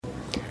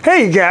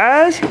Hey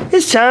guys,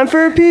 it's time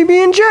for a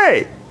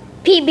PB&J.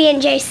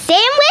 PB&J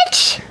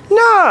sandwich?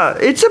 Nah,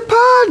 it's a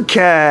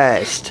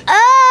podcast.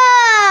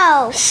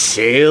 Oh!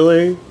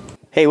 Sailor.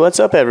 Hey, what's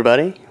up,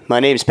 everybody? My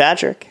name's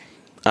Patrick.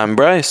 I'm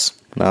Bryce.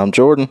 I'm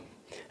Jordan.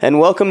 And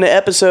welcome to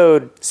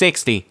episode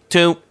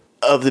 62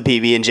 of the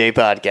PB&J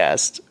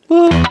podcast.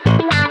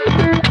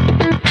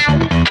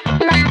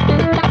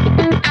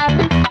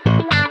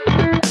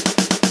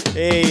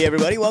 Hey,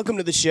 everybody, welcome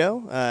to the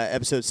show,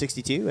 episode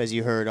 62, as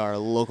you heard our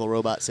local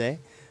robot say.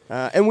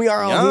 And we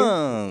are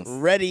all here,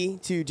 ready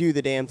to do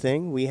the damn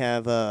thing. We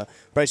have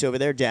Bryce over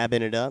there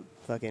dabbing it up,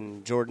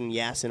 fucking Jordan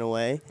yassing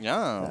away.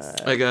 Yeah.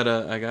 I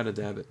gotta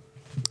dab it.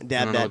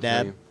 Dab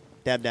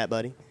that,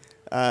 buddy.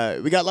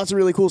 We got lots of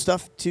really cool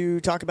stuff to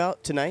talk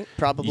about tonight,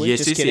 probably. Yes,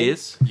 Just it kidding.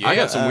 is. I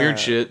got some weird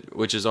shit,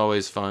 which is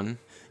always fun.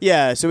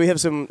 Yeah, so we have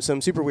some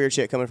super weird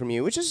shit coming from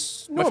you, which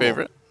is normal. My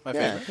favorite.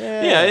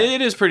 Yeah,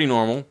 it is pretty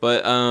normal,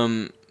 but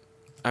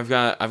I've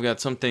got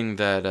something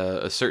that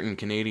a certain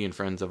Canadian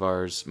friends of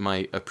ours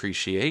might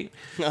appreciate.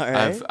 All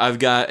right. I've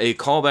got a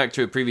callback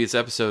to a previous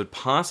episode,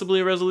 possibly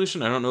a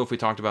resolution. I don't know if we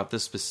talked about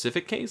this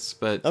specific case,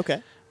 but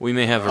Okay. we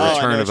may have a Oh, I know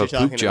return what of a you're poop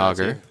talking about,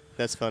 jogger. too.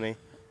 That's funny.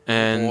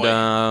 And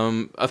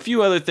a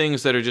few other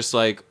things that are just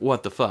like,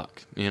 what the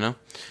fuck, you know?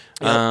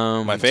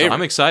 My favorite. So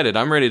I'm excited.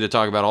 I'm ready to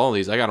talk about all of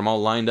these. I got them all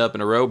lined up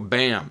in a row.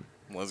 Bam.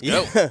 Let's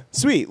go.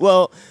 Sweet.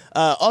 Well,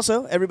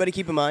 also, everybody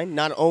keep in mind,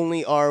 not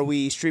only are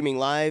we streaming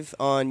live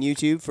on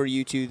YouTube for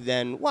you to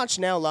then watch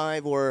now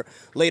live or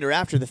later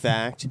after the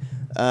fact,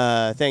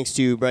 thanks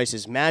to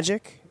Bryce's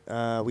magic,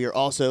 we are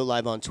also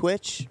live on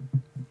Twitch.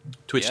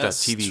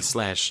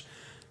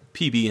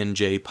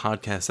 Twitch.tv/PBNJ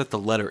podcast. That's the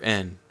letter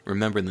N.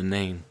 Remember the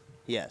name.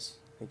 Yes,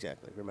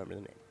 exactly. Remember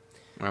the name.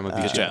 I'm a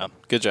Good job.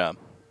 Good job.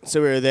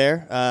 So we're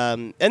there.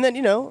 And then,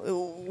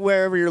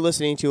 wherever you're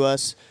listening to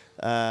us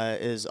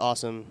is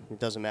awesome. It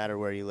doesn't matter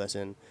where you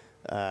listen.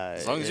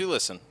 As long as you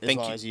listen. Thank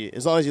you.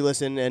 As long as you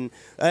listen. And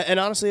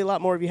honestly, a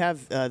lot more of you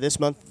have this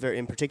month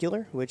in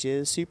particular, which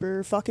is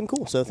super fucking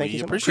cool. So thank you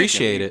so much.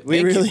 Appreciate it.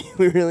 We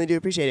really do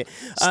appreciate it.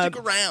 Stick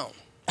around.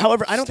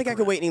 However, I don't think I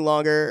could wait any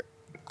longer.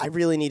 I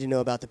really need to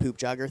know about the poop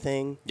jogger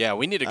thing. Yeah,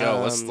 we need to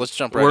go. Let's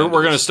jump right We're into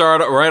going to this.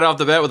 start right off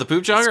the bat with the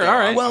poop Let's jogger? go. All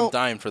right. Well, I'm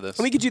dying for this.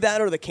 And we could do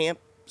that or the camp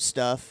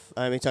stuff.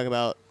 I can talk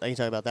about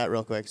that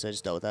real quick because I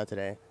just dealt with that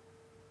today.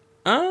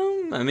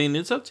 I mean,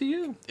 it's up to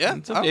you. Yeah,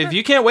 It's up to you. okay. If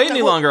you can't wait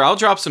any well- longer, I'll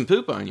drop some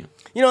poop on you.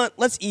 You know what?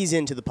 Let's ease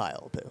into the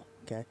pile of poo.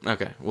 Okay.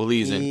 Okay, we'll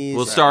ease in. Ease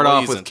We'll in. start We'll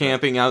off ease with into it.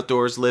 camping,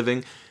 outdoors,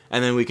 living,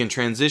 and then we can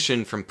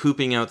transition from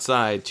pooping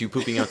outside to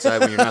pooping outside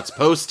when you're not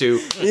supposed to.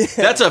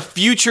 That's a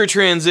future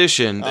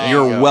transition.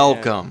 You're go,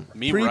 welcome.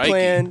 Me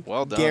Pre-planned. Reiki.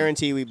 Well done.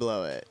 Guarantee we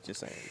blow it.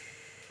 Just saying.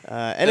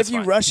 And That's if you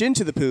fine. rush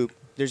into the poop,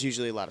 there's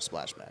usually a lot of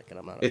splashback, and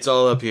I'm not. It's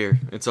all up here.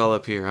 It's all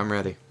up here. I'm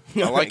ready.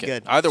 I like it.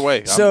 Good. Either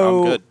way, I'm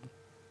So- good.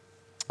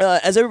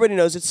 As everybody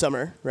knows, it's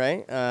summer,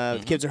 right?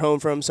 The kids are home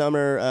from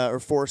summer or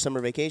for summer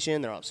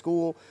vacation. They're off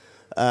school.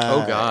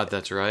 Oh, God,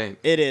 that's right.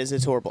 It is.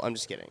 It's horrible. I'm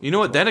just kidding. You know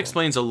what? That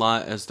explains a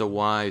lot as to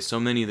why so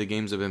many of the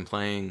games I've been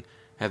playing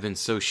have been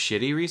so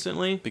shitty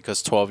recently.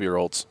 Because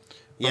 12-year-olds.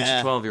 Bunch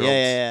of 12-year-olds.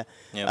 Yeah.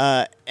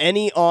 Yep.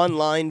 Any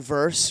online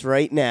verse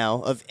right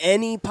now of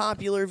any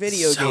popular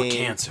video So game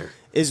cancer.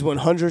 is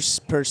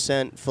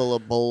 100% full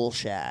of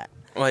bullshit.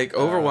 Like,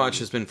 Overwatch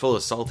has been full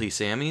of salty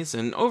Sammies,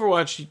 and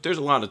Overwatch, there's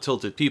a lot of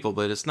tilted people,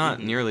 but it's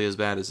not nearly as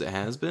bad as it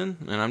has been.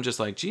 And I'm just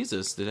like,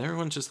 Jesus, did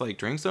everyone just, like,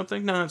 drink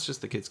something? No, it's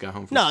just the kids got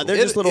home from No, school. they're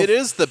just little. It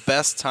is the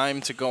best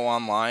time to go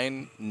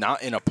online,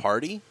 not in a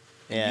party,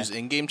 and Yeah. use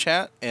in-game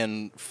chat,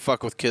 and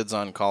fuck with kids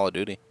on Call of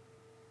Duty.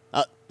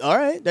 All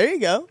right, there you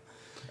go.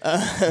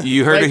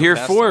 You heard Right, it here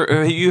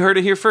that's you heard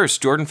it here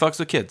first. Jordan fucks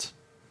with kids.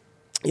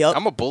 Yep.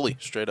 I'm a bully.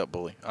 Straight up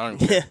bully. I don't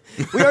care.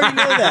 We already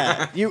know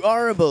that. You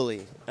are a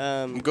bully.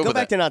 good Go with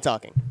back that. to not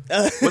talking.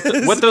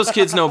 What those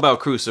kids know about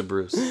Cruza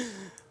Bruce?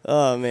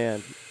 Oh,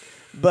 man.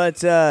 But,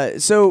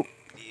 so,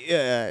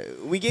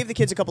 we gave the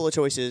kids a couple of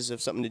choices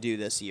of something to do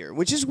this year,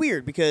 which is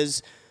weird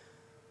because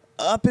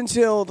up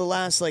until the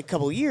last,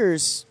 couple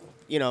years,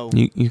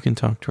 You can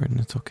talk, Jordan.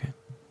 It's okay.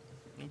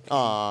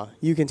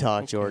 you can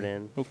talk,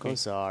 Jordan. I'm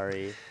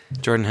sorry.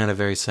 Jordan had a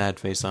very sad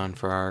face on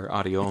for our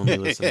audio-only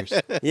listeners.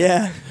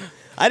 Yeah.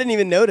 I didn't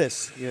even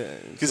notice.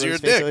 Because you're a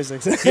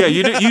dick. Yeah,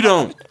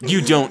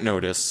 you don't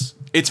notice.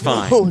 It's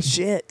fine. Oh,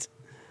 shit.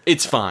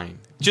 It's fine.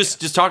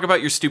 Just talk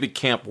about your stupid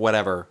camp,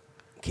 whatever.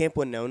 Camp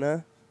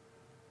Winona?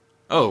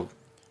 Oh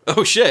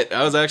shit!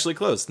 I was actually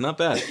close. Not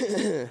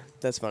bad.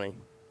 That's funny.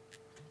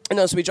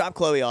 No, so we dropped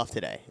Chloe off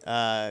today.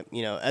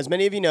 As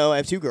many of you know, I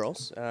have two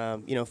girls.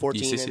 14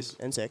 Yes.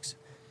 and 6.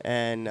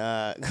 And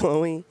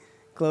Chloe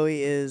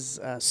is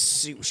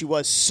she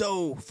was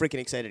so freaking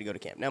excited to go to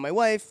camp. Now my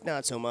wife,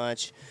 not so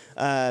much.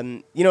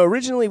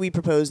 Originally we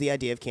proposed the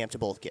idea of camp to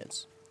both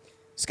kids.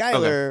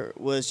 Skylar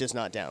was just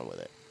not down with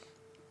it.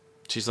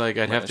 She's like,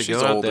 I'd have to she's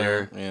go out older,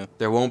 there. yeah.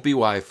 There won't be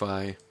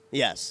Wi-Fi.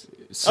 Yes.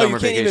 Summer you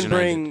can't even vacation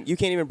bring ended. you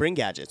can't even bring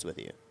gadgets with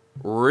you.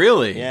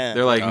 Really? Yeah.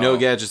 They're like, no Oh.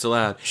 gadgets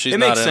allowed. She's it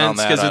makes not in on sense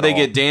that because if at they all.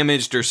 get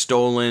damaged or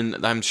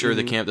stolen, I'm sure Mm-hmm.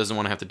 the camp doesn't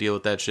want to have to deal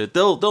with that shit.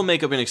 They'll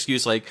make up an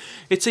excuse like,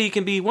 it's so you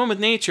can be one with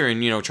nature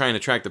and, try and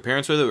attract the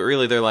parents with it. But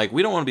really, they're like,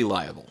 we don't want to be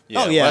liable.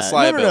 Yeah, oh yeah, less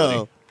liability.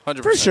 No.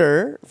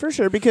 100%. For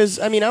sure. Because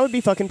I mean, I would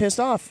be fucking pissed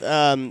off,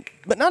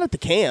 but not at the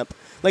camp.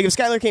 Like if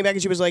Skylar came back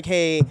and she was like,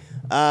 "Hey,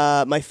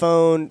 my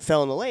phone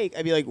fell in the lake,"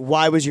 I'd be like,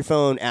 "Why was your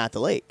phone at the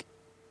lake?"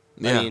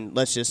 Yeah. I mean,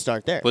 let's just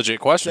start there, Legit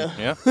question.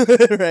 Yeah.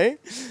 right?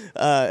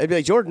 I'd be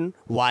like, "Jordan,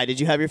 why did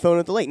you have your phone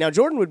at the lake?" Now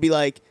Jordan would be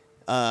like,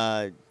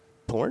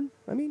 "Porn."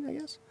 I mean, I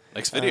guess.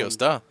 Next videos,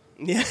 duh.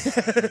 Yeah,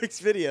 X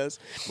videos.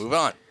 Move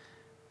on.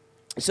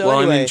 So Well,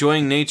 anyway, I'm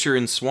enjoying nature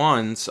and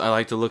swans. I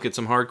like to look at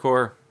some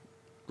hardcore,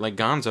 like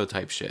Gonzo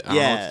type shit. I don't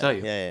know what to tell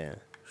you. Yeah.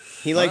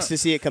 He likes to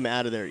see it come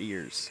out of their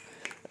ears.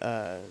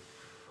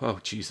 Oh,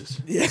 Jesus.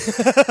 This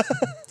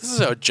is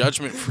a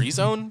judgment-free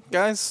zone,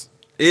 guys.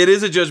 It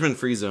is a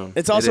judgment-free zone.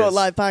 It's also It a is.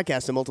 live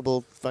podcast to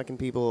multiple fucking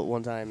people at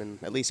one time, and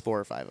at least 4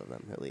 or 5 of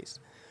them, at least.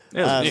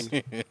 Yeah,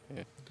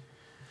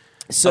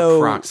 So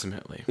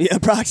approximately. Yeah,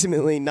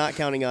 approximately, not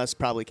counting us,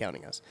 probably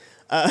counting us.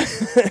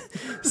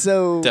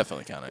 So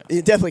Definitely counting.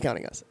 Yeah, definitely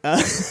counting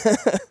us.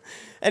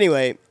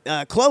 Anyway,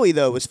 Chloe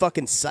though was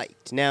fucking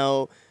psyched.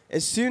 Now,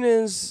 as soon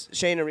as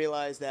Shayna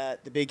realized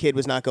that the big kid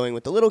was not going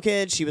with the little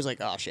kid, she was like,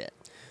 "Oh shit!"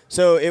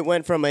 So it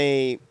went from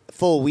a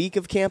full week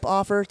of camp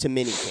offer to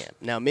mini camp.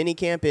 Now, mini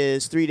camp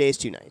is 3 days,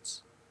 2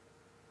 nights.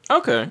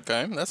 Okay.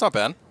 Okay, that's not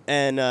bad.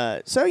 And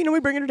so, we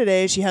bring her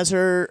today. She has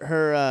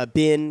her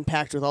bin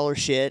packed with all her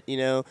shit,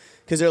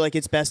 because they're like,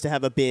 it's best to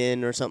have a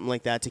bin or something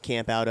like that to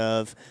camp out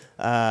of.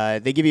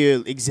 They give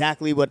you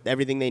exactly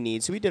everything they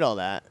need. So we did all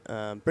that.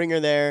 Bring her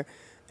there.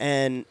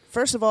 And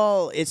first of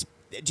all, do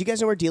you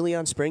guys know where De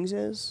Leon Springs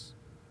is?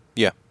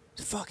 Yeah.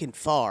 It's fucking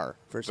far.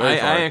 I far,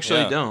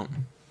 actually yeah. don't.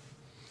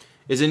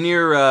 Is it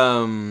near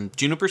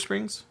Juniper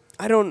Springs?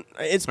 I don't.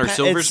 It's Or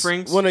Silver it's,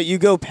 Springs? Well, no, you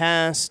go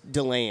past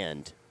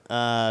DeLand.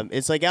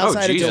 It's like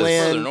outside of Jesus. Further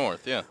DeLand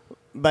north, yeah.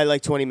 by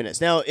like 20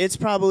 minutes. Now, it's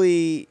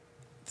probably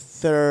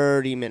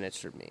 30 minutes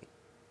from me.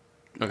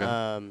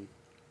 Okay.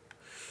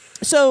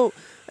 So,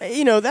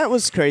 that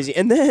was crazy.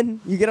 And then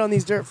you get on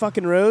these dirt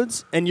fucking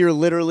roads, and you're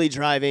literally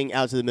driving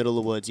out to the middle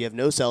of the woods. You have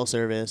no cell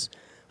service.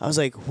 I was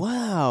like,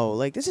 wow,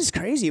 like this is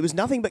crazy. It was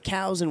nothing but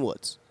cows and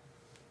woods.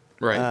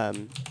 right.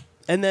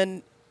 And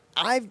then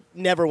I've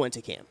never went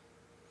to camp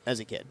as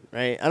a kid,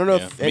 right? I don't know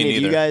Yeah, if me any of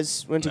you neither.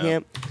 guys went to No.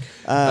 camp.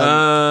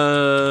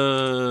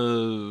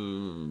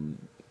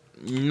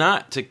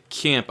 Not to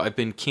camp. I've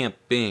been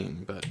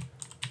camping, but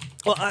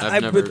Well,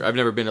 I've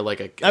never been to like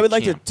a. I would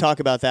like camp. to talk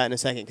about that in a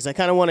second because I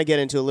kind of want to get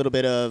into a little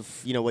bit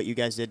of what you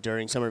guys did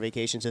during summer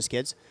vacations as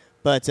kids.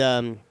 But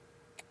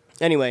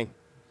anyway,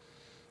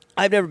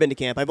 I've never been to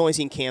camp. I've only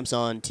seen camps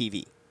on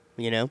TV.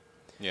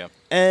 Yeah.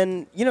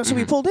 And so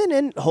we pulled in,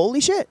 and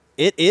holy shit,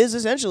 it is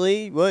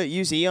essentially what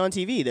you see on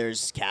TV.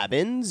 There's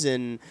cabins,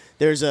 and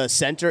there's a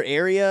center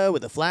area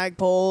with a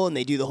flagpole, and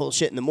they do the whole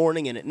shit in the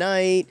morning and at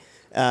night.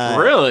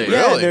 Really?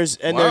 Yeah. Really? There's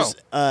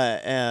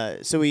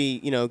so we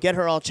get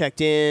her all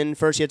checked in.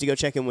 First, you have to go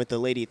check in with the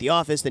lady at the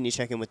office. Then you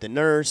check in with the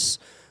nurse.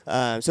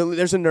 So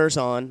there's a nurse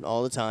on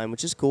all the time,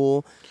 which is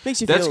cool.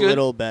 Makes you That's feel a good.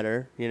 little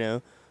better,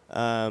 No,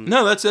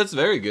 that's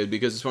very good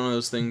because it's one of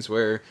those things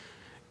where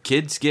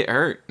kids get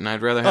hurt, and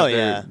I'd rather have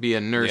there be a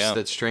nurse Yeah.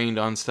 that's trained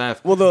on staff.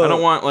 Well, I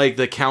don't want like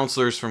the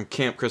counselors from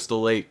Camp Crystal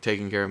Lake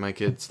taking care of my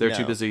kids. They're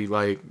too No. busy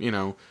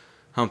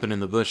humping in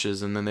the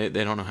bushes, and then they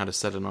don't know how to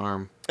set an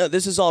arm.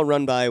 This is all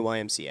run by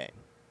YMCA.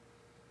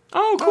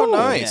 Oh, Oh, cool.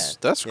 nice. Yeah.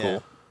 That's Yeah.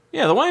 cool.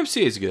 Yeah, the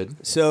YMCA is good.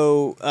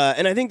 So,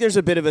 and I think there's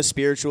a bit of a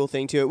spiritual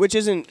thing to it, which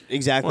isn't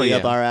exactly Well,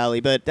 up yeah. our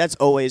alley, but that's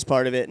always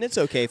part of it, and it's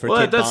okay for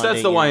Well, kid that's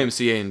bonding the and-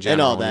 YMCA in general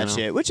and all that you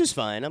know? shit, which is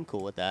fine. I'm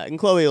cool with that, and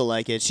Chloe will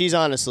like it. She's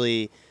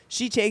honestly,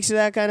 she takes to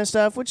that kind of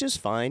stuff, which is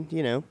fine,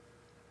 Yeah,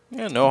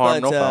 no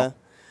harm, no foul.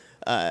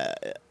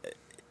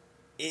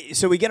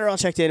 So we get her all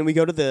checked in, and we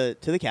go to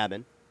the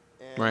cabin.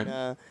 And,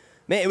 Right.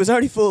 Man, it was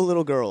already full of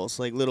little girls,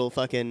 like little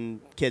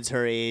fucking kids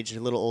her age, a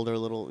little older,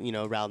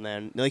 around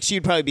then. Like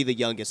she'd probably be the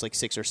youngest, like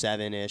 6 or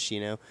 7-ish,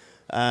 Yeah.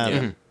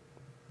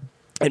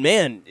 And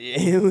man,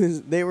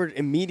 they were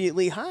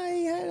immediately hi,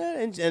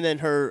 and then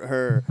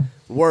her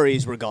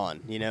worries were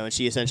gone, and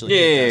she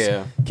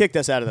essentially kicked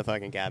us out of the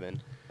fucking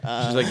cabin.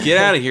 She's like, get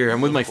out of here.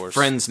 I'm with my course.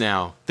 friends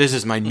now. This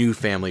is my new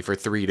family for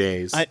 3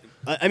 days.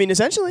 I mean,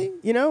 essentially,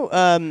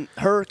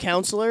 her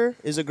counselor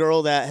is a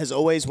girl that has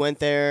always went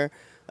there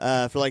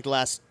for like the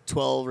last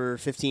 12 or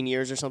 15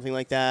 years or something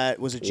like that.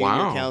 Was a junior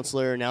Wow.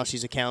 counselor. Now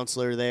she's a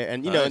counselor there,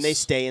 and Nice. and they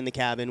stay in the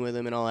cabin with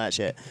him and all that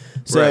shit.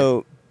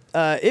 So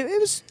it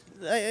was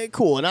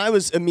cool, and I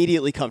was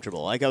immediately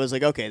comfortable. Like I was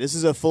like, okay, this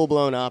is a full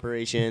blown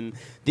operation.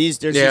 There's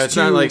it's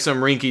not two- like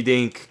some rinky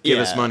dink, give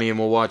us Yeah. money and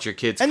we'll watch your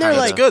kids. And they're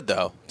kinda- like- That's good,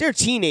 though. they're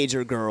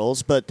teenager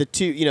girls, but the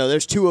two,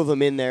 there's 2 of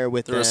them in there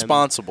with They're them.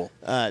 responsible.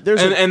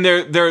 There's and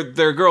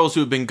they're girls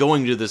who've been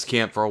going to this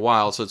camp for a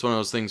while, so it's one of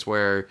those things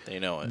where They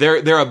know it.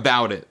 they're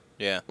about it.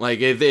 Yeah. Like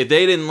if they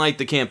didn't like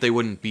the camp, they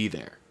wouldn't be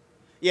there.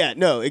 Yeah,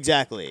 no,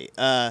 exactly.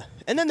 And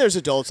then there's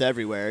adults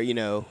everywhere,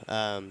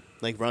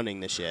 like running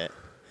the shit.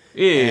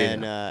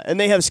 Yeah. And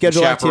they have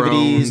scheduled Chaperones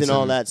activities and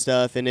all and- that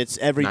stuff, and it's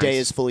every day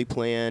Nice. is fully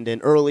planned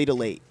and early to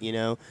late, you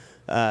know.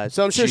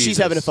 So I'm sure she's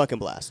Jesus. having a fucking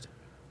blast.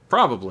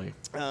 Probably.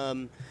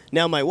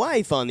 Now my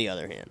wife, on the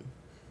other hand,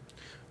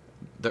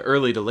 The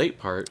early to late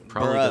part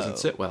probably Bro. doesn't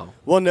sit well.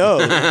 well, no,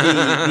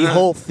 the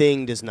whole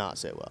thing does not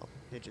sit well.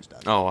 It just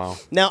doesn't. Oh, wow.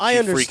 Now I She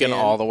understand. freaking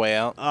all the way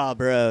out. Oh,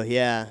 bro,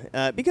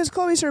 yeah. Because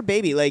Chloe's her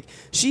baby. Like,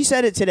 she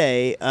said it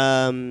today.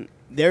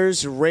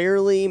 There's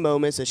rarely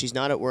moments that she's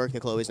not at work that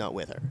Chloe's not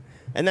with her.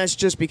 And that's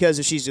just because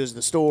if she's goes to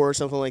the store or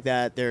something like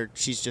that,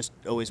 she's just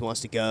always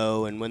wants to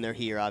go. And when they're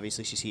here,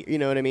 obviously she's here. You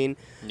know what I mean?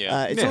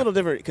 Yeah. It's Yeah. a little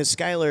different because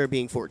Skylar,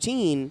 being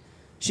 14,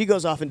 she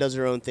goes off and does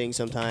her own thing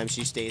sometimes.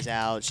 She stays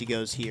out. She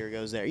goes here,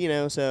 goes there, you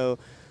know? So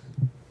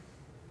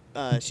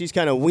she's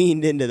kind of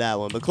weaned into that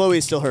one. But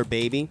Chloe's still her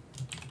baby.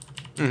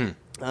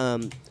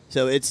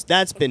 So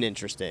that's been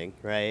interesting,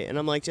 right? And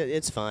I'm like,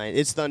 it's fine.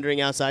 It's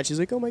thundering outside. She's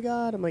like, oh my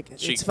god. I'm like,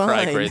 She it's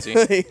cried fine.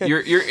 crazy.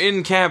 You're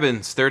in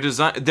cabins.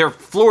 They're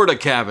Florida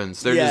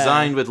cabins. They're Yeah.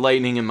 designed with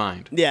lightning in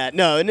mind. Yeah,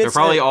 no, and They're it's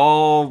probably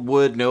all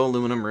wood, no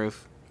aluminum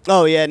roof.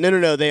 Oh yeah,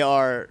 no. They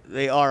are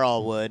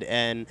all wood,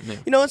 and Yeah.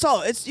 you know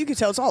it's you can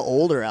tell it's all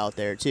older out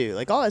there too.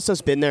 Like all that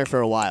stuff's been there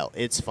for a while.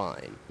 It's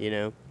fine, you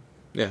know.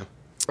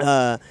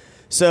 Yeah.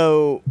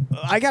 So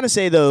I gotta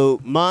say though,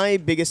 my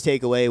biggest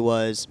takeaway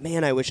was,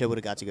 man, I wish I would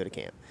have got to go to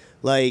camp.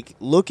 Like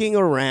looking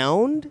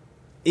around,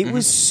 it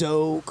was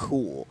so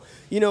cool.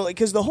 You know,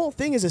 because the whole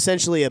thing is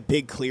essentially a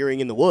big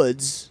clearing in the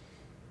woods.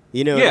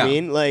 You know what Yeah. I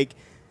mean? Like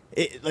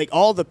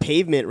all the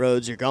pavement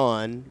roads are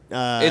gone.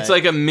 It's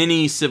like a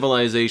mini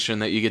civilization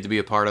that you get to be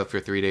a part of for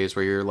 3 days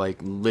where you're like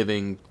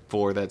living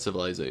for that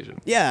civilization.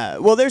 yeah.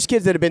 Well, there's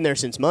kids that have been there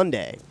since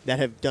Monday that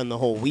have done the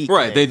whole week.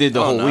 Right, thing. they did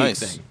the Oh, whole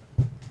nice. week thing.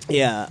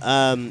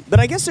 Yeah, but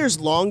I guess there's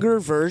longer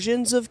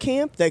versions of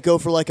camp that go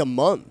for like a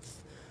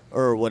month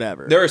or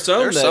whatever. There are some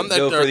There's that some that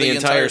go are for the the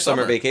entire entire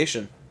summer summer.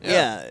 vacation.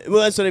 yeah,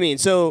 well, that's what I mean.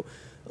 So,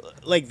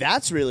 like,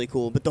 that's really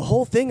cool. But the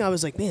whole thing, I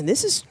was like, man,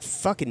 this is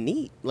fucking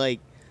neat. Like,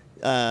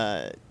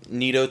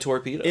 Nito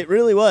Torpedo. it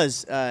really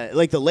was.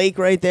 Like the lake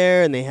right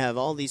there, and they have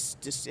all these.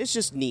 It's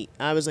just neat.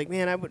 I was like,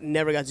 man, I would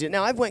never got to do it.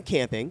 Now I've went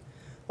camping,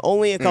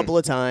 only a couple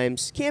of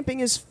times. Camping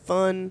is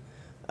fun.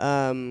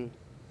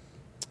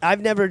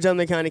 I've never done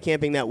the kind of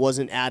camping that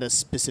wasn't at a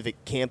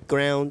specific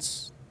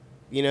campgrounds.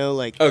 You know,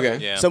 like Okay.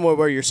 Yeah. somewhere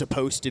where you're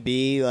supposed to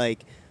be. Like,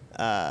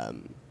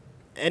 and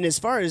as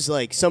far as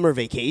like summer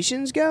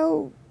vacations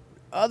go,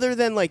 other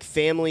than like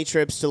family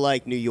trips to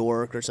like New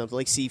York or something,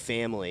 like see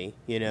family,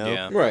 you know.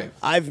 Yeah. Right.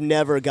 I've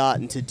never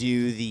gotten to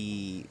do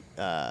the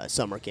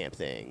summer camp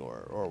thing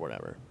or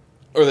whatever.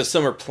 Or the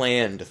summer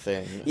planned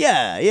thing.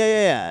 Yeah.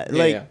 Yeah,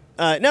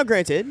 Like, now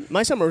granted,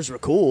 my summers were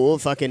cool.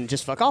 Fucking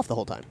just fuck off the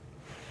whole time.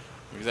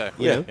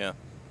 Exactly. You know? Yeah.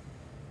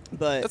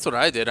 But That's what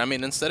I did. I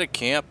mean, instead of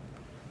camp,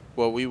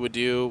 what we would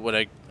do,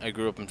 I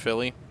grew up in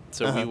Philly,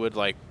 so Uh-huh. we would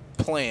like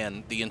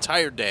plan the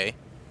entire day.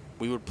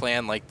 We would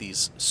plan like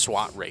these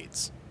SWAT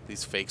raids,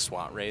 these fake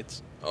SWAT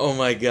raids. Oh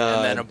my god.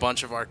 And then a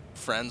bunch of our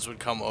friends would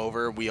come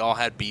over. We all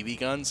had BB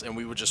guns, and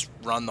we would just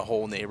run the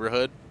whole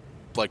neighborhood,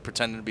 like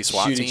pretending to be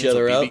SWAT Shoot each teams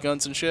other with BB up?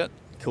 guns and shit.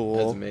 That's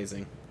cool.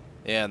 amazing.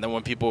 Yeah, and then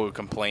when people would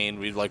complain,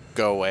 we'd like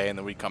go away, and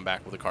then we'd come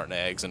back with a carton of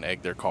eggs and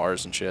egg their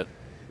cars and shit.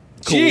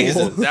 Cool.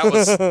 Jesus.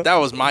 That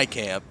was my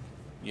camp,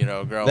 you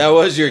know, growing That up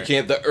was your there.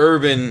 camp, the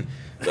urban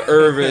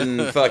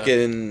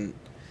fucking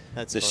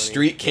That's the funny.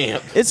 street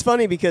camp. It's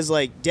funny because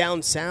like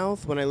down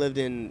south when I lived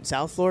in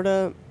South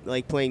Florida,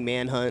 like playing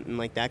Manhunt and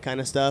like that kind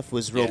of stuff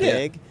was real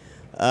Yeah.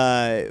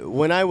 big.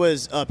 When I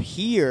was up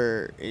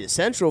here in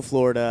Central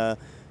Florida,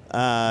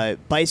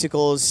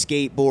 bicycles,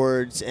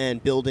 skateboards,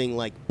 and building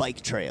like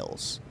bike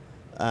trails,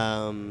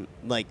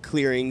 like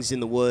clearings in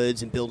the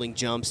woods and building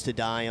jumps to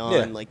die on,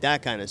 Yeah. like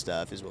that kind of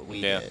stuff is what we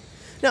Yeah. did.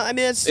 No, I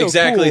mean it's so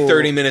Exactly cool.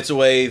 30 minutes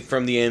away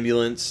from the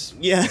ambulance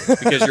Yeah.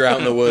 because you're out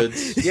in the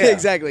woods. Yeah,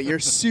 exactly. You're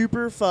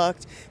super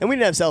fucked, and we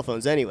didn't have cell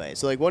phones anyway.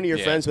 So like, one of your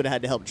Yeah. friends would have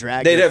had to help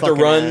drag. They'd your have to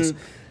fucking run- ass.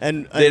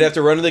 And They'd have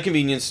to run to the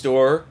convenience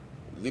store,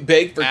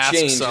 beg for Ask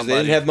change 'cause they somebody.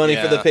 didn't have money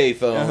for the Yeah.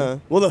 payphone. Uh-huh.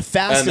 Well, the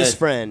fastest And then-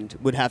 friend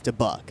would have to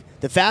buck.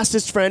 The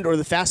fastest friend or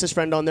the fastest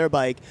friend on their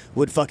bike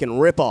would fucking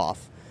rip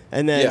off.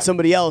 And then Yeah.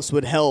 somebody else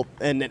would help,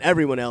 and then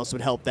everyone else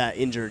would help that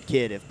injured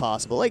kid if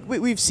possible. Like,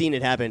 we've seen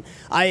it happen.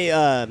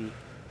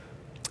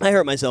 I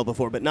hurt myself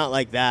before, but not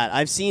like that.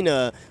 I've seen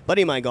a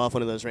buddy of mine go off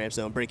one of those ramps,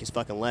 though, and break his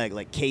fucking leg,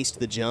 like, cased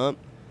the jump,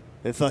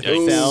 and fucking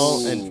Yikes.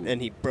 fell,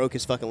 and he broke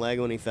his fucking leg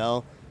when he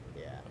fell.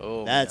 Yeah.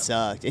 Oh, That man.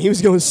 sucked. And he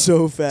was going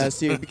so fast,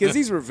 too, because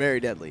these were very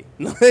deadly.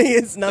 Like,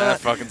 it's not... That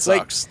fucking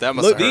like, sucks. That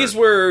must look,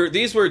 hurt.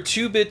 These were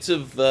 2 bits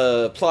of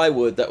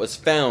plywood that was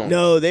found.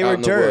 No, they out were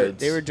in the dirt.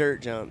 woods. They were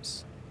dirt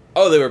jumps.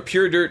 Oh, they were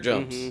pure dirt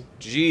jumps. Mhm.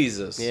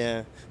 Jesus.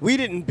 Yeah. We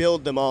didn't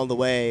build them all the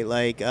way.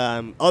 Like,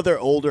 other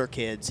older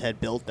kids had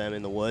built them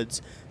in the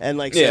woods. And,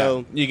 like, Yeah.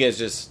 so You guys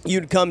just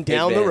you'd come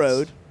down the Advanced.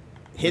 road,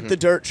 hit the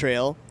dirt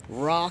trail,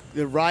 ride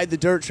the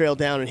dirt trail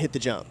down, and hit the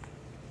jump.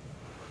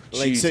 Like,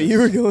 so Jesus. you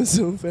were going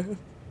so fast.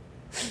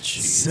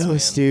 Jeez, So man.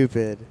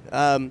 stupid.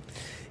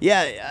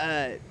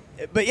 Yeah.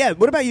 But yeah,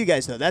 what about you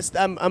guys though?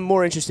 I'm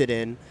more interested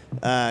in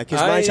because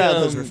my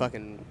childhoods were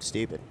fucking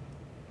stupid.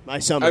 My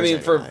summers. I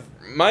mean, for anyway.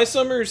 my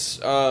summers,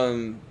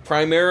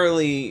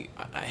 primarily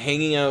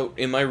hanging out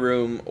in my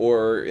room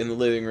or in the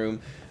living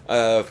room.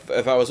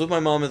 If I was with my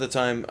mom at the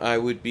time, I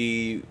would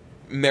be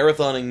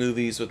marathoning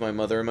movies with my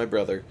mother and my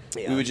brother.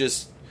 Yeah.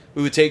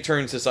 We would take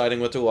turns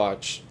deciding what to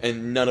watch,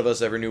 and none of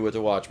us ever knew what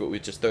to watch, but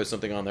we'd just throw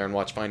something on there and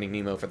watch Finding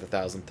Nemo for the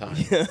 1,000th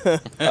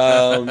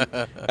time.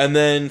 And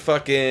then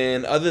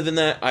fucking, other than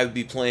that, I'd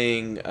be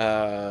playing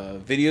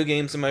video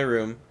games in my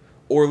room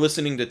or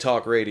listening to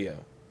talk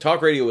radio.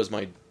 Talk radio was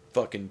my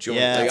fucking joint.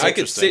 Yeah, like, that's I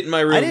could sit in my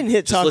room. I didn't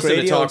hit just talk listen to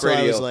radio talk until I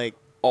radio was like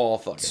all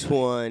fucking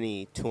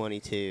 20,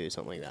 22,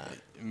 something like that.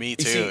 Me You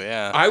too. see,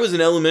 Yeah. I was in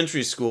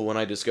elementary school when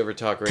I discovered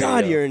talk radio.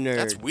 God, you're a nerd.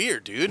 That's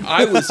weird, dude.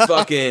 I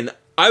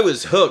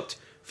was hooked.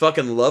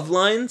 Fucking Love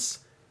Lines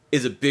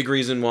is a big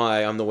reason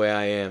why I'm the way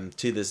I am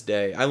to this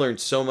day. I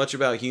learned so much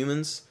about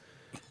humans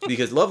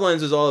because Love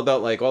Lines was all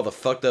about like all the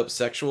fucked up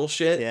sexual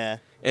shit. Yeah.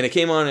 And it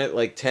came on at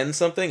like 10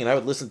 something, and I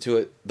would listen to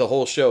it the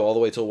whole show all the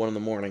way till 1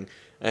 a.m.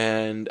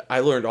 And I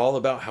learned all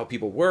about how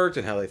people worked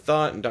and how they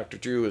thought. And Dr.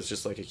 Drew was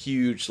just like a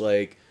huge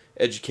like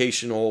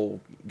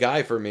educational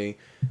guy for me.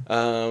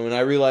 And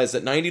I realized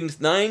that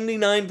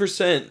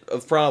 99%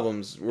 of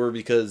problems were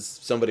because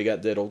somebody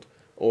got diddled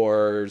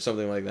or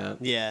something like that.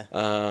 Yeah.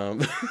 Oh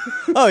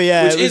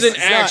yeah. which it was- isn't it's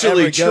not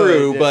actually ever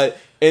true, good, yeah. but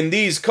in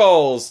these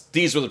calls,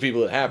 these were the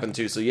people it happened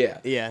to. So yeah.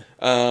 Yeah.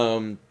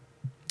 But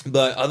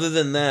other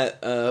than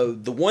that,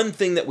 the one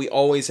thing that we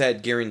always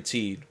had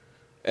guaranteed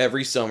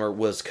every summer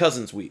was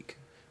Cousins Week,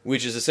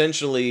 which is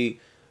essentially,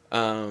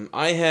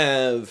 I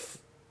have,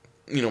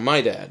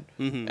 my dad,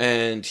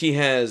 and he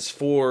has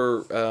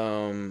 4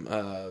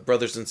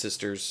 brothers and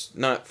sisters,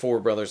 not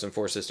 4 brothers and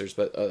 4 sisters,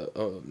 but,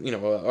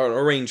 an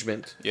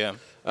arrangement. Yeah.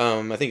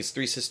 I think it's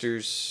 3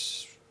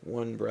 sisters,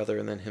 1 brother,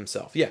 and then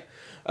himself. Yeah.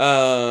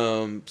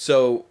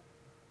 So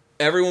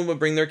everyone would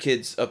bring their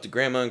kids up to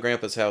Grandma and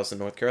Grandpa's house in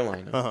North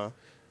Carolina. Uh-huh.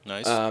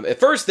 Nice. At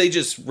first, they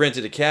just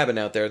rented a cabin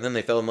out there, and then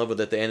they fell in love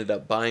with it. They ended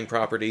up buying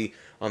property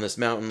on this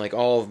mountain. Like,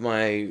 all of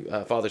my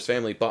father's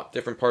family bought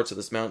different parts of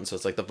this mountain, so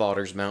it's like the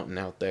Vaughters Mountain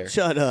out there.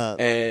 Shut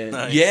up. And,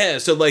 Nice. yeah,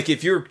 so, like,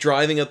 if you're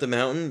driving up the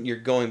mountain, you're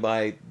going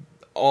by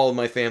all of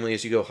my family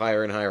as you go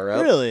higher and higher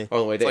up. Really? All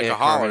the way to It's like Aunt a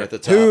Carmen holler. at the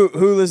top.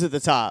 Who lives at the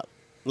top?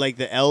 Like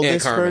the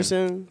eldest Carmen.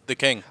 person? The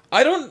king.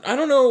 I don't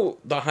know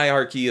the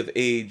hierarchy of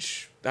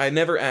age. I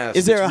never asked.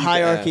 Is there It's a weak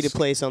hierarchy to ask.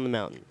 place on the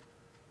mountain?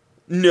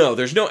 No,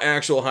 there's no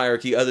actual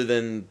hierarchy other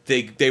than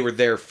they were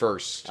there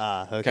first.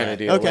 Okay. Kind of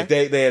deal. Okay. Like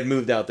they had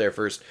moved out there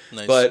first.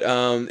 Nice. But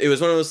it was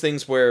one of those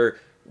things where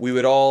we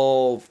would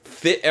all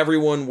fit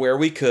everyone where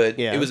we could.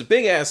 Yeah. It was a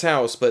big ass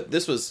house, but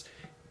this was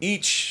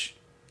each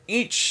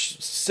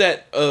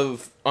set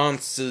of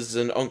aunts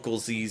and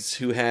unclesies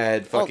who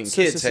had fucking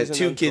kids had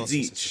 2 kids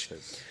each.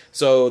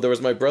 So there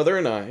was my brother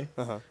and I.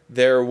 Uh-huh.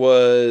 There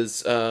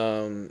was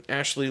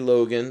Ashley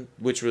Logan,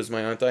 which was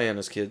my Aunt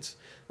Diana's kids.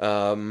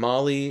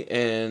 Molly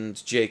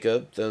and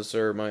Jacob, those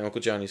are my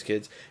Uncle Johnny's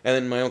kids. And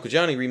then my Uncle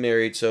Johnny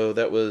remarried, so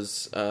that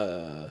was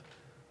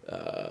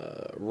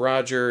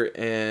Roger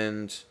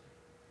and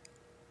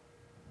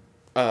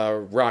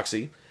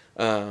Roxy.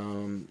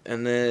 And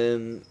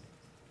then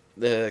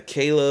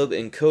Caleb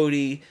and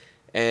Cody.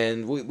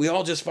 And we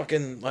all just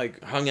fucking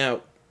like hung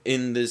out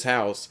in this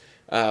house.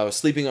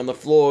 Sleeping on the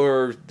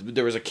floor.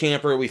 There was a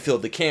camper. We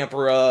filled the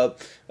camper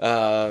up.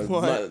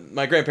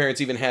 My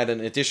grandparents even had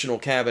an additional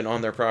cabin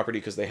on their property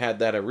because they had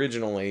that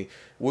originally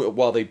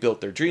while they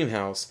built their dream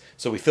house.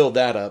 So we filled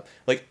that up.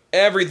 Like,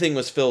 everything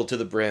was filled to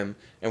the brim.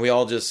 And we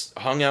all just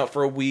hung out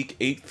for a week,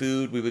 ate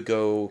food. We would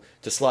go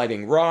to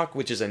Sliding Rock,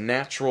 which is a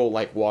natural,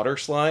 like, water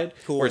slide.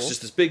 Cool. Where it's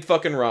just this big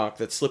fucking rock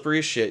that's slippery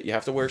as shit. You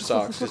have to wear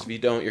socks because if you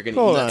don't, you're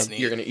Hold gonna on.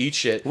 you're gonna eat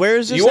shit. Where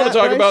is this You want at, to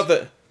talk Bryce?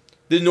 about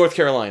the North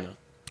Carolina?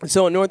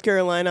 So in North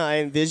Carolina, I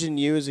envision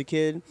you as a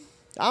kid.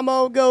 I'm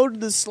gonna go to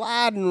the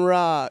sliding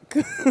rock.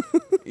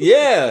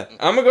 Yeah,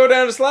 I'm gonna go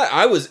down to slide.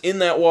 I was in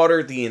that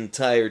water the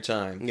entire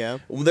time. Yeah.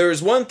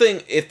 There's one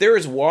thing: if there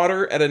is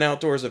water at an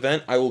outdoors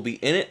event, I will be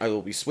in it. I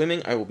will be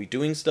swimming. I will be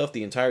doing stuff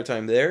the entire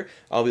time there.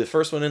 I'll be the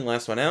first one in,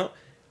 last one out.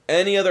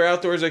 Any other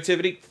outdoors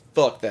activity,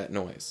 fuck that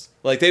noise.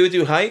 Like, they would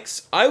do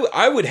hikes.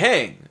 I would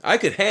hang. I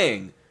could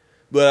hang.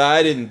 But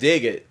I didn't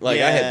dig it. Like,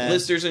 I Yeah. had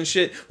blisters and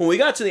shit. When we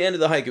got to the end of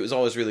the hike, it was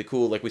always really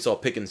cool. Like, we saw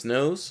Pickens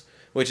Nose,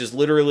 which is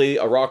literally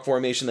a rock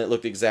formation that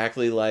looked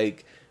exactly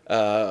like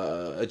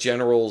a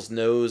general's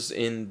nose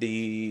in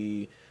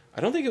the... I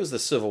don't think it was the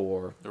Civil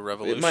War. The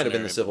Revolutionary. It might have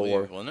been the Civil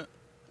War. Wasn't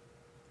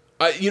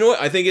it? You know what?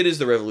 I think it is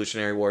the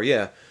Revolutionary War,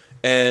 yeah.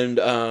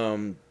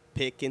 And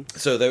Picking.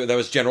 so that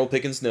was General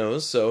Pickens'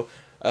 nose. So,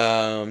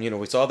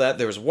 we saw that.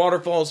 There was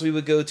waterfalls we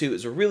would go to. It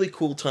was a really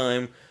cool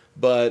time.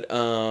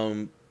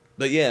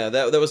 But yeah,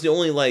 that was the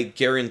only, like,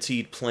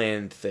 guaranteed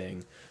planned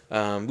thing.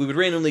 We would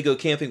randomly go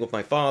camping with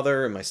my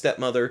father and my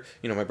stepmother.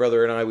 My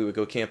brother and I, we would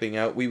go camping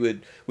out. We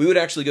would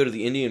actually go to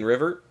the Indian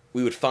River.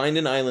 We would find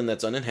an island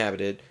that's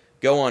uninhabited,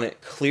 go on it,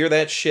 clear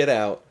that shit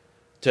out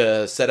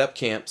to set up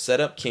camp,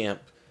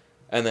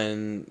 and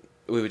then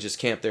we would just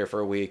camp there for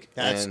a week.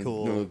 That's and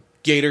cool. we would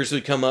gators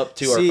would come up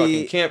to our See-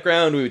 fucking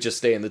campground. We would just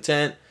stay in the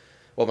tent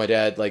while my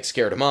dad like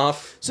scared them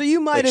off. So you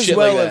might Like as shit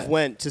well like have that.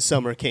 went to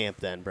summer camp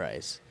then,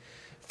 Bryce.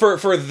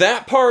 For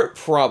that part,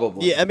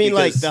 probably. Yeah, I mean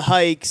like because- the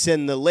hikes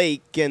and the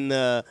lake and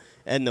the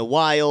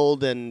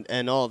wild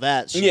and all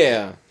that shit.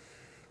 Yeah.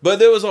 But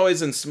there was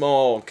always in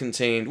small,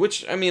 contained,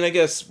 which, I mean, I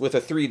guess with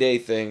a 3-day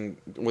thing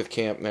with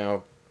camp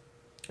now,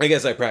 I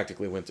guess I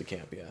practically went to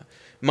camp, yeah.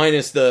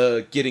 Minus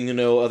the getting to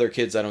know other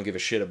kids I don't give a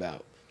shit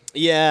about.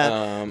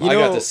 Yeah. I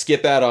got to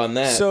skip out on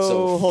that.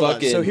 So hold on.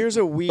 fucking So here's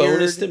a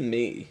bonus to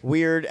me.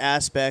 weird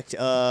aspect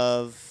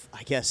of,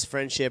 I guess,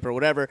 friendship or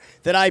whatever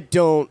that I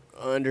don't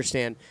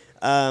understand.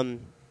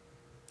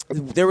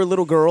 There were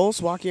little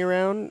girls walking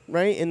around,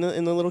 right, in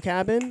the little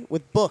cabin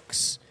with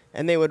books,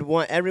 and they would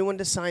want everyone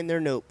to sign their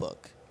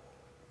notebook.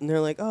 And they're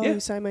like, "Oh, Yeah. you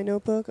signed my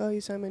notebook? Oh, you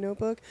signed my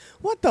notebook?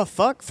 What the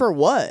fuck? For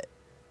what?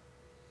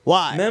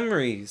 Why?"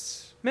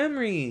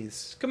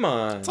 Memories. Come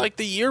on. It's like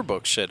the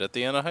yearbook shit at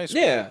the end of high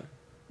school. Yeah.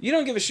 You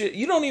don't give a shit.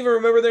 You don't even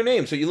remember their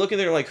name. So you look in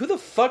there like, who the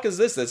fuck is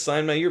this that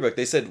signed my yearbook?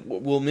 They said,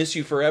 we'll miss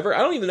you forever. I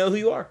don't even know who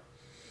you are.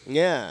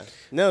 Yeah.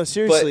 No,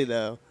 seriously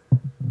though.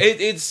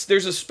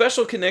 There's a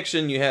special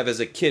connection you have as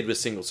a kid with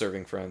single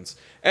serving friends.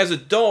 As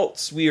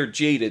adults, we are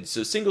jaded,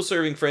 so single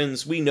serving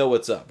friends, we know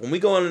what's up. When we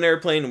go on an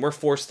airplane and we're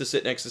forced to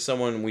sit next to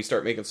someone and we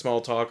start making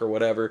small talk or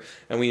whatever,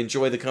 and we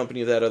enjoy the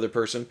company of that other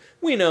person,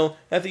 we know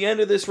at the end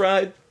of this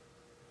ride,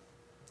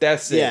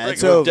 that's it. Yeah,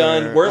 it's we're over.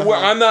 done.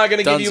 I'm not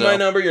going to give you my Dunzo.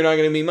 number. You're not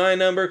going to be my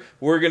number.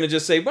 We're going to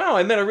just say, wow,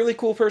 I met a really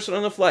cool person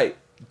on the flight.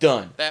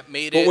 Done. That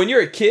made But it. when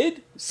you're a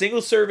kid,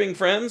 single serving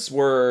friends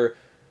were,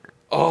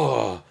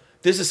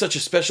 this is such a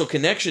special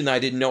connection I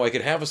didn't know I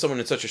could have with someone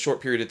in such a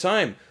short period of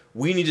time.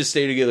 We need to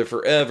stay together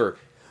forever.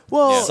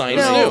 Well, Yeah. Sign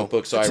now, the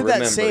notebook so I to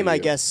remember that same, I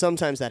you. guess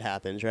sometimes that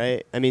happens,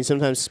 right? I mean,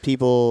 sometimes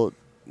people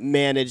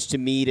manage to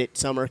meet at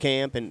summer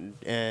camp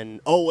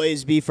and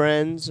always be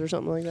friends or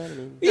something like that. I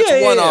mean, That's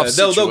yeah, one-off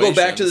They'll go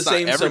back situation. to the It's not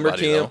same summer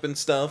everybody, camp though. and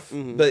stuff.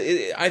 Mm-hmm. But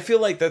I feel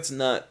like that's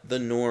not the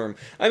norm.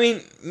 I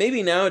mean,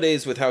 maybe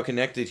nowadays with how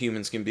connected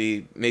humans can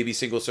be, maybe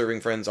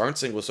single-serving friends aren't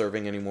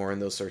single-serving anymore in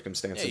those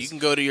circumstances. Yeah, you can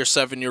go to your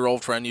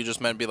 7-year-old friend you just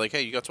met and be like,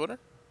 hey, you got Twitter?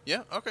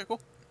 Yeah? Okay, cool.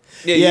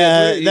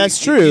 Yeah,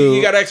 that's true.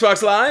 You got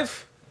Xbox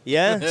Live?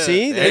 yeah. Yeah.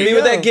 See, there Hit me you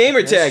with go. that gamer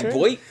That's tag, true.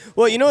 boy.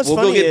 Well, you know what's We'll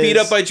funny go get beat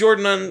is- up by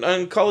Jordan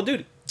on Call of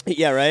Duty.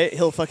 Yeah, right.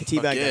 He'll fucking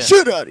teabag Fuck the yeah.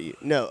 shit out of you.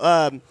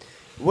 No,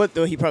 what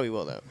though? He probably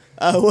will though.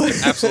 What?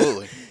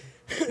 Absolutely.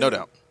 No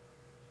doubt.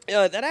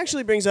 That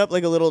actually brings up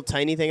like a little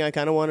tiny thing I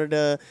kind of wanted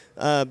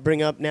to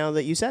bring up now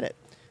that you said it.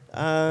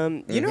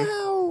 You know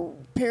how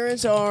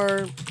parents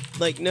are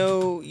like,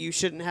 no, you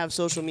shouldn't have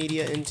social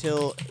media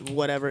until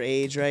whatever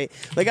age, right?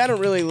 Like, I don't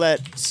really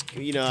let,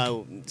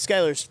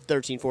 Skylar's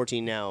 13,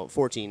 14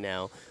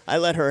 now. I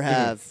let her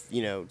have,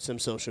 some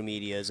social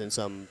medias and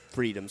some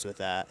freedoms with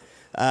that.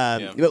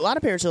 Yeah. But a lot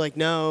of parents are like,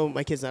 no,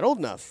 my kid's not old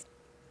enough.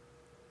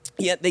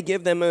 Yet they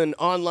give them an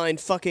online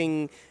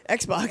fucking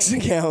Xbox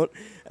account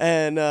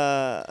and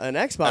an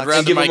Xbox. I'd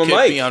rather give my him a kid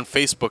mic. be on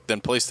Facebook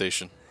than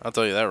PlayStation. I'll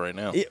tell you that right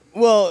now. Yeah,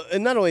 well,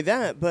 and not only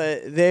that,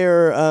 but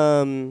they're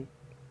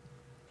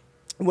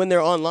when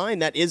they're online,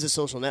 that is a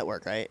social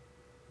network, right?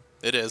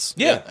 It is.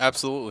 Yeah.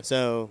 Absolutely.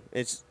 So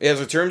it's It has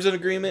a terms and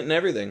agreement and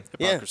everything.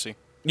 Hypocrisy.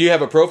 You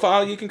have a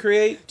profile you can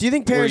create Do you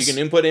think where parents? you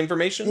can input Do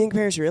information. you think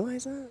parents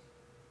realize that?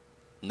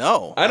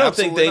 No. I don't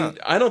think absolutely not.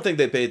 I don't think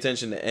they pay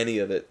attention to any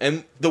of it.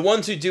 And the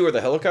ones who do are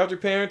the helicopter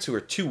parents who are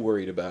too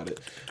worried about it.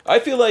 I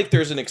feel like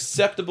there's an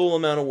acceptable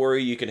amount of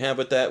worry you can have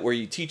with that where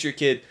you teach your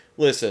kid,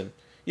 listen,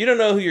 you don't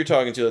know who you're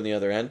talking to on the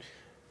other end.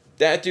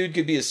 That dude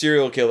could be a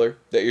serial killer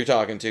that you're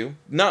talking to.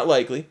 Not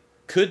likely.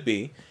 Could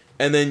be.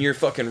 And then you're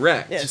fucking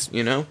wrecked. Yes.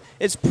 You know?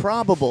 It's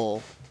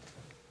probable.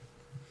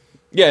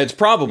 Yeah, it's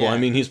probable. Yeah. I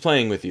mean, he's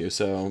playing with you,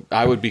 so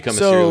I would become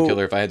So- a serial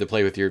killer if I had to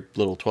play with your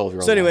little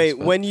 12-year-old. So anyway, ass,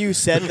 but- when you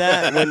said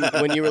that,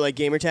 when you were like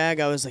gamer tag,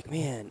 I was like,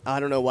 man, I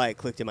don't know why it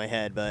clicked in my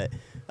head, but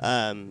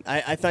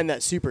I find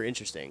that super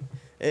interesting,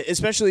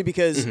 especially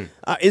because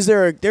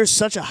there's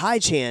such a high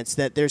chance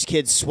that there's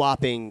kids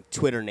swapping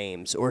Twitter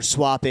names or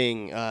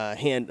swapping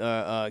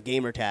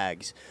gamer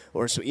tags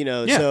or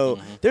Yeah. so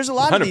there's a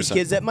lot of these 100%.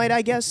 kids that might,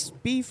 I guess,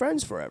 be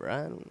friends forever.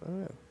 I don't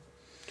know.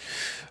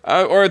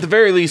 or at the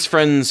very least,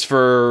 friends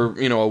for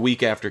a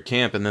week after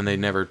camp, and then they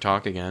never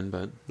talk again.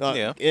 But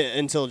Yeah.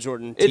 Until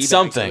Jordan It's teabags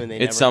something. them and they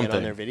It's never get on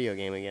something. their video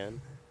game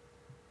again.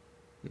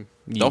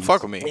 Don't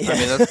fuck with me. I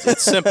mean,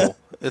 it's simple.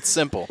 It's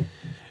simple.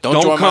 Don't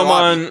Don't join come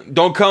my lobby. on.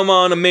 Don't come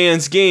on a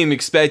man's game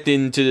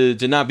expecting to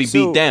not be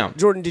So, beat down.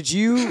 Jordan, did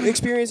you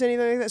experience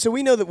anything like that? So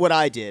we know that what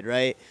I did,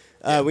 right?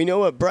 We know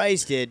what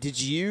Bryce did. Did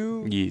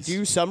you Yes.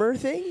 do summer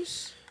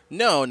things?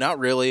 No, not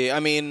really. I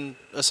mean,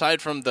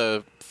 aside from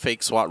the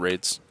fake SWAT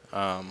raids,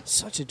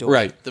 Such a dork.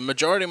 Right. the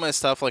majority of my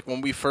stuff, like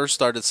when we first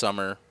started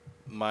summer,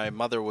 my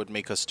mother would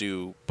make us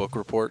do book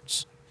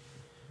reports,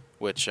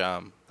 which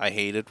I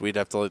hated. We'd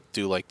have to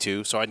do like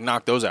 2, so I'd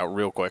knock those out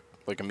real quick,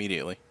 like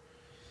immediately.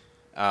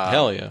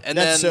 Hell yeah. And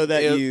That's then so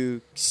that it-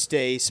 you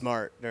stay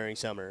smart during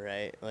summer,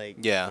 right? Like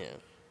Yeah.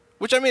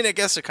 Which I mean, I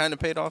guess it kind of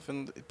paid off,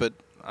 but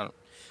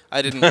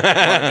I didn't when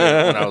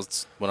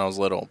I was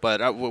little,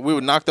 but we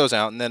would knock those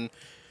out, and then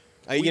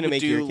Are you we gonna would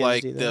make your do kids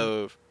like do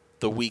that?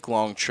 the week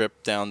long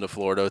trip down to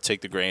Florida,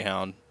 take the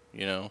Greyhound,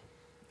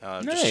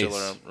 just chill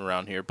Nice.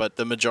 around here. But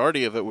the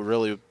majority of it were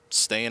really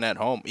staying at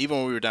home. Even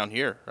when we were down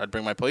here, I'd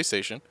bring my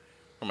PlayStation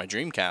or my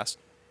Dreamcast.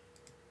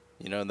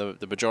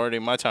 The majority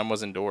of my time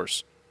was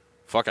indoors.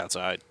 Fuck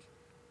outside.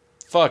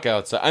 Fuck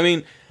outside. I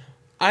mean,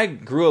 I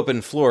grew up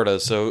in Florida,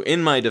 so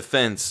in my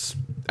defense,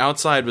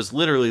 outside was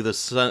literally the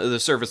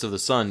surface of the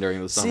sun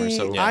during the summer. See,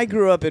 So I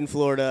grew up in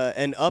Florida,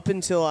 and up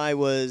until I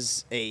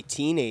was a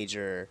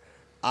teenager,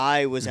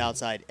 I was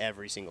outside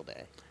every single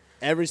day.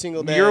 Every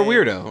single day. you're a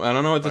weirdo. I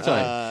don't know what to tell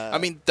you. I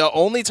mean, the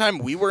only time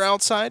we were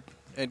outside,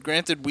 and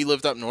granted, we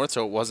lived up north,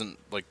 so it wasn't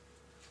like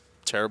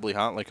terribly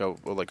hot like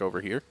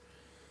over here,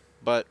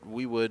 but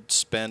we would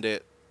spend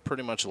it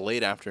pretty much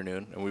late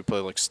afternoon, and we play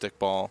like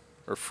stickball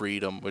or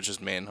freedom, which is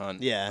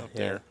manhunt. Yeah, up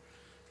there,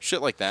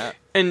 shit like that.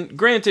 And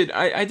granted,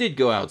 I did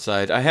go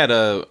outside. I had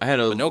a But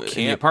no in the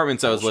camp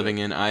apartments I was bullshit. living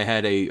in. I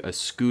had a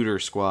scooter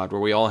squad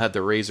where we all had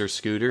the Razor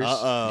scooters.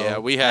 Uh-oh. Yeah,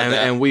 we had And,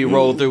 that. and we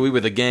rolled through. We were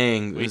the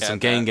gang. We With some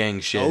had that. gang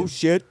shit. Oh,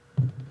 shit.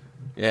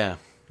 Yeah.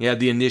 You had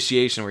the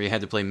initiation where you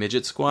had to play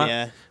midget squat,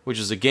 Yeah. which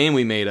is a game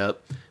we made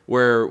up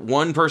where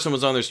one person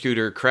was on their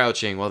scooter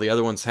crouching while the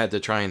other ones had to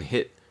try and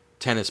hit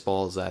tennis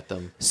balls at them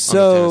on the tennis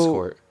So,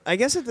 court. I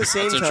guess at the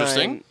same That's time,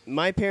 interesting.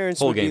 my parents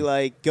Whole would be game.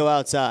 like, go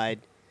outside.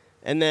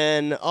 And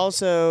then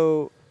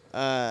also,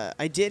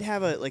 I did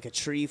have a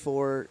tree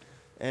fort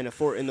and a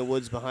fort in the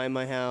woods behind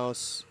my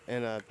house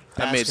and a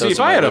I made basketball- See, those if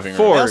in I my had a living room.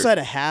 fort, I also had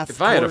a half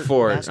if I had a court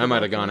fort, I basketball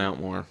might have gone court. out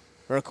more.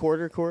 Or a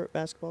quarter court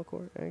basketball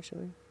court,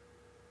 actually.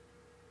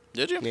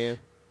 Did you? Yeah.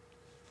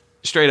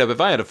 Straight up, if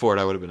I had a fort,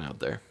 I would have been out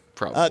there.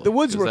 Probably. The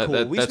woods 'Cause were that- cool.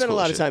 that- We that's spent a cool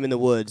lot shit. of time in the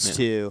woods Yeah.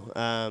 too,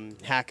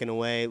 hacking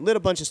away. Lit a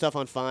bunch of stuff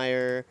on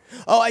fire.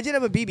 Oh, I did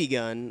have a BB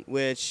gun,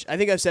 which I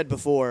think I've said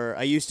before.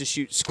 I used to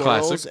shoot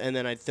squirrels, Classic. and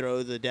then I'd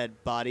throw the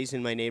dead bodies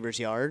in my neighbor's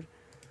yard.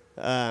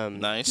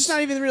 Nice. Just not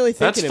even really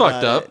That's thinking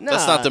fucked about up. it.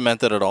 That's not Nah.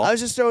 demented at all. I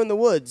was just throwing the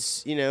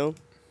woods,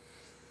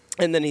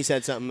 And then he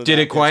said something about Did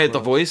it dead quiet the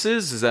squirrels.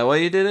 voices? Is that why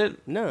you did it?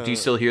 No. Do you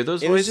still hear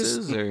those It was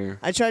voices? just- or?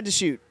 I tried to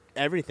shoot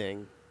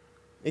everything,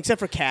 except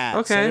for cats.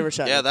 Okay. I never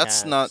shot yeah, any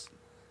that's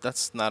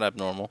cats. not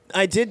abnormal.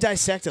 I did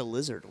dissect a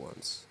lizard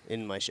once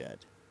in my shed.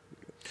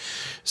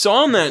 So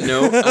on that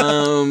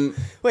note,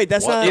 Wait,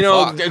 that's What? not. you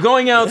know, Fuck.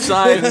 going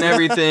outside and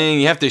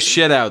everything, you have to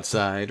shit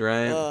outside,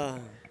 right?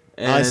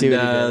 And I see what he did.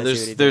 I see what he did. I there's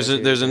see what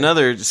he there's did.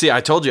 another. See, I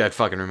told you I'd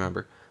fucking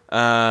remember.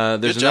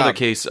 There's Good another job.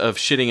 case of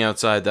shitting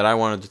outside that I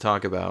wanted to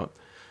talk about,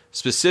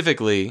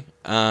 specifically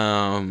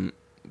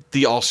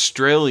the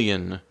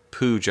Australian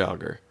poo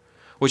jogger,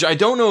 which I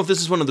don't know if this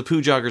is one of the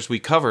poo joggers we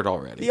covered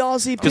already. The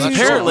Aussie Because poo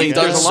apparently jogger.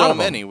 there's there's a lot so of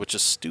them. many, which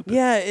is stupid.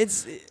 Yeah,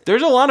 it's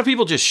There's a lot of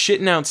people just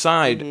shitting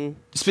outside, Mm-hmm.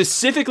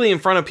 specifically in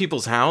front of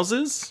people's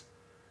houses,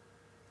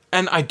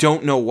 and I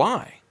don't know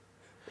why.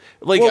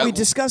 Like, well, we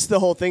discussed the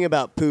whole thing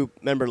about poop.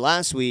 Remember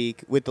last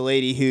week with the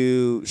lady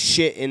who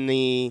shit in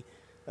the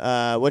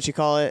what you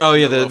call it? oh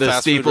yeah, little the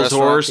fast food Staples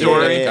restaurant. horror Yeah,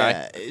 story.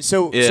 yeah, Yeah.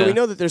 So Yeah. we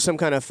know that there's some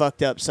kind of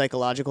fucked up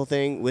psychological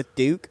thing with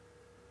Duke,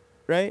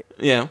 right?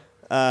 Yeah.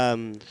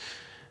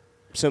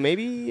 So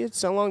maybe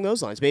it's along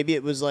those lines. Maybe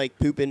it was like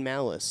poop in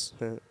malice.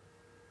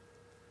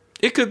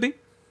 It could be.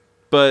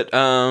 But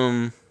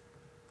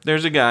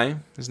there's a guy.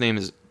 His name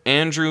is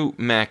Andrew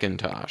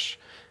McIntosh.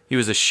 He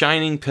was a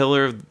shining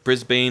pillar of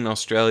Brisbane,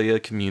 Australia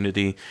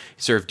community.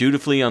 He served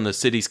dutifully on the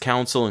city's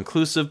council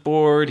inclusive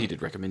board. He did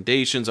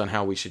recommendations on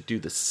how we should do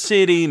the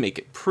city, make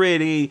it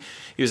pretty.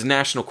 He was a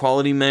national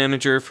quality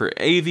manager for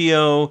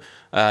Avio.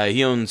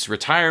 He owns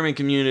retirement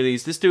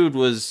communities. This dude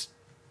was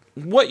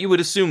what you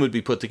would assume would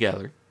be put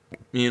together.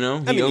 You know,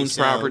 he mean, he owns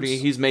property.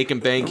 sounds He's making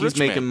bank. a He's rich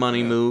making man, money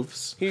yeah.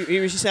 moves. He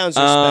sounds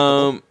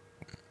respectable.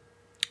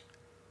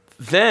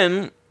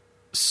 Then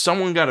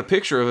someone got a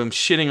picture of him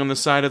shitting on the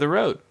side of the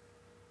road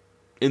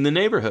in the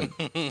neighborhood.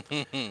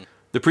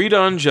 The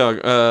pre-dawn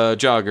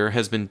jogger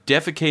has been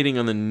defecating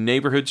on the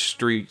neighborhood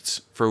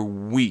streets for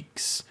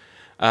weeks.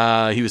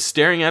 He was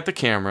staring at the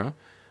camera.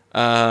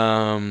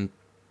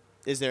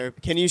 Is there?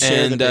 Can you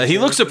share? And the he picture?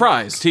 looks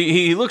surprised.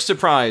 He looks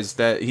surprised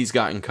that he's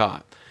gotten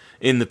caught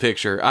in the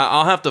picture.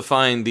 I'll have to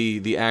find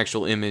the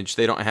actual image.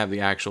 They don't have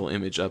the actual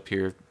image up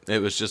here. It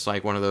was just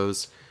like one of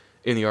those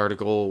in the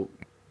article.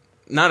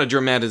 Not a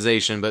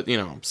dramatization, but, you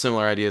know,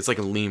 similar idea. It's like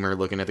a lemur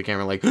looking at the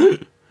camera like...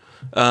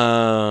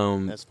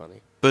 That's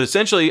funny. But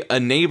essentially, a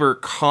neighbor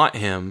caught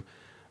him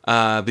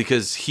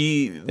because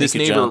this could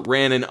neighbor jump.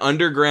 ran an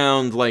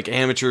underground, like,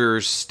 amateur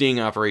sting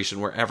operation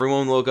where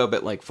everyone woke up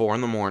at, like, 4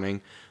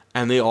 a.m.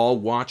 and they all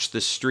watched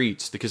the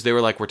streets because they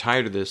were like, we're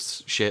tired of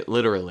this shit,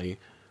 literally.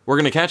 We're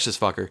going to catch this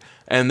fucker.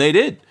 And they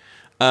did.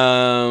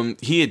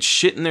 He had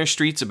shit in their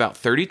streets about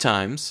 30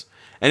 times.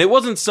 And it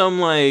wasn't some,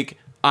 like,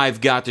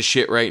 I've got to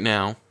shit right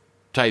now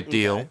type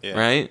deal, yeah.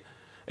 right?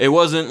 It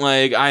wasn't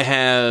like I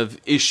have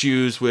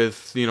issues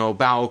with, you know,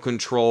 bowel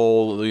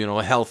control, you know,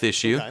 a health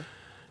issue. Okay.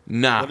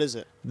 Nah. What is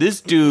it? This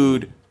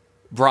dude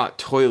brought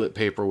toilet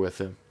paper with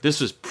him. This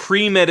was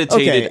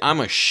premeditated. Okay. I'm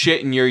a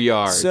shit in your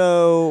yard.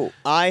 So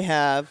I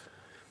have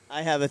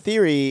a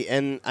theory,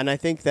 and I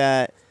think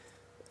that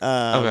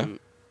Okay.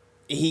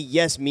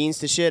 he means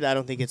to shit. I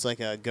don't think it's like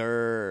a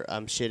grr,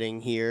 I'm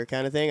shitting here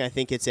kind of thing. I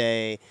think it's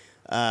a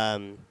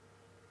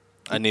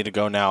I need to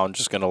go now. I'm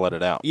just gonna let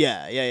it out.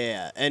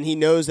 yeah. And he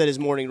knows that his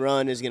morning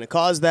run is going to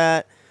cause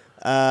that,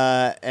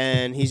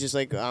 and he's just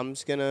like, I'm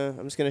just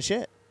gonna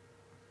shit,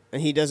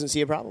 and he doesn't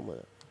see a problem with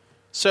it.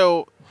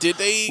 So did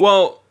they?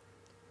 Well,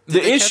 did the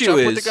they catch issue up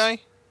is, with the guy?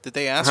 Did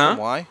they ask Huh? him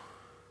why?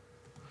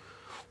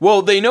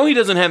 well, they know he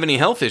doesn't have any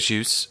health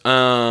issues.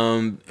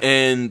 And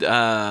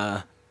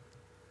let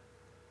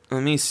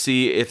me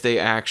see if they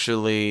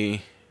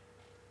actually.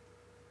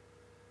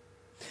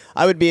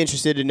 I would be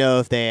interested to know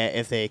if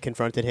they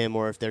confronted him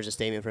or if there's a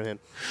statement from him.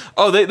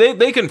 Oh,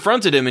 they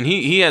confronted him, and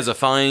he has a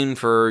fine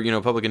for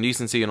public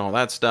indecency and all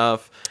that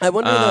stuff. I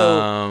wonder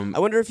though. I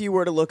wonder if you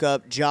were to look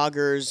up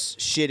joggers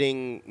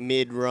shitting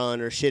mid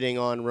run or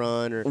shitting on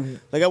run, or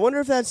like I wonder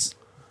if that's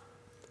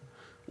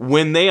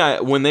When they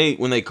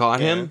caught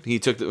him,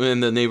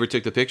 and the neighbor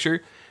took the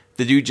picture.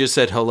 The dude just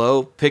said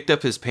hello, picked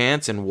up his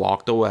pants, and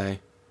walked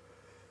away.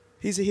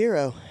 he's a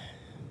hero.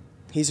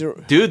 He's a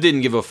Dude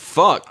didn't give a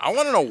fuck. I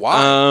want to know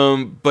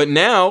why. But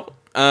now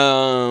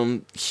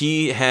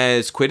he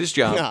has quit his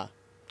job Yeah.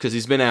 because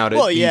he's been outed.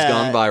 Well, He's yeah,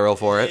 gone viral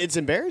for it. It's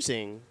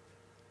embarrassing.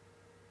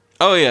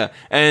 Oh yeah,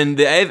 and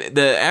the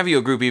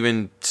Avio group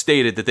even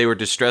stated that they were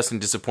distressed and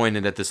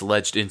disappointed at this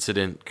alleged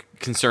incident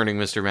concerning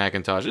Mr.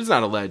 McIntosh. It's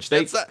not alleged. They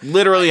That's not-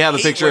 literally have a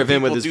I hate picture when of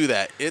him with people his. do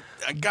that.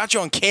 I got you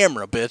on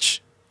camera, bitch.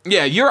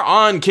 Yeah, you're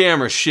on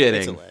camera shitting.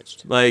 It's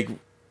alleged. Like,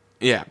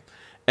 yeah,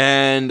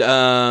 and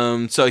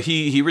so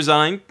he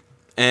resigned,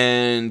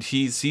 and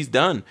he's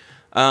done.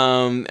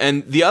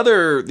 And the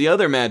other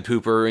mad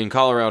pooper in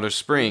Colorado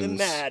Springs.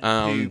 mad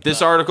pooper.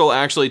 This article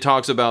actually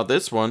talks about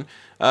this one.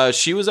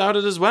 She was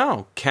outed as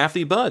well,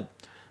 Kathy Budd,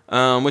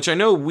 which I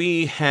know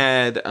we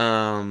had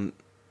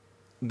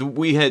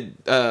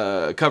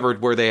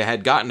covered where they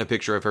had gotten a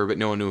picture of her, but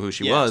no one knew who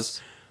she Yes.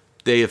 was.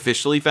 They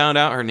officially found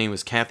out her name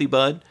was Kathy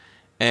Budd.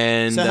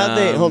 And So how'd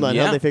they how'd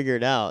yeah. they figure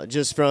it out?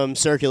 Just from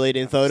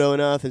circulating photo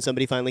enough, and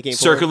somebody finally came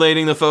forward?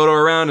 Circulating the photo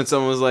around, and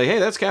someone was like, "Hey,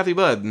 that's Kathy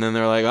Budd," and then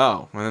they're like,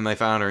 "Oh," and then they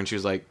found her, and she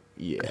was like,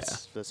 "Yeah,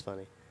 That's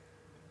funny.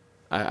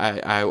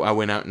 I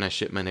went out and I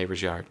shit in my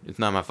neighbor's yard. It's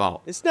not my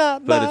fault." It's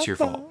not, But my it's your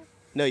fault.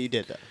 No, you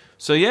did though.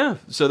 So yeah,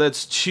 so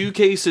that's 2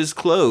 cases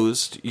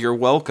closed. You're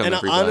welcome, And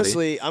everybody.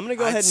 honestly, I'm gonna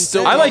go ahead and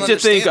still say, I don't like to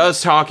think understand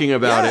us talking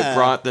about Yeah. it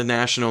brought the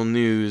national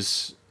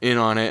news in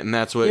on it, and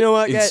that's what, you know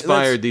what, guys,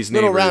 inspired let's- these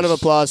neighbors. Little round of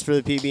applause for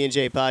the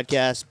PB&J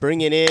podcast,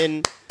 bringing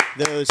in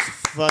those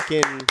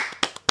fucking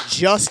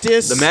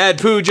justice. The Mad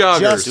Poo Joggers.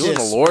 Justice Doing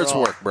the Lord's for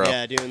all- work, bro.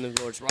 Yeah, doing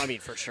the Lord's work. I mean,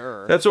 for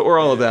sure. That's what we're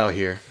all about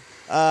here.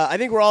 I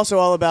think we're also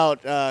all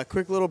about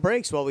quick little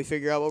breaks while we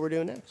figure out what we're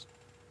doing next.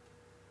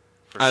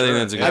 For I think sure.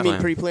 that's a good I mean,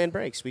 plan. pre-planned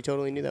breaks. We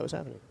totally knew that was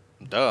happening.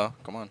 Duh.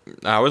 Come on.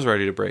 I was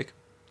ready to break.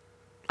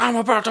 I'm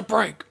about to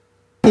break.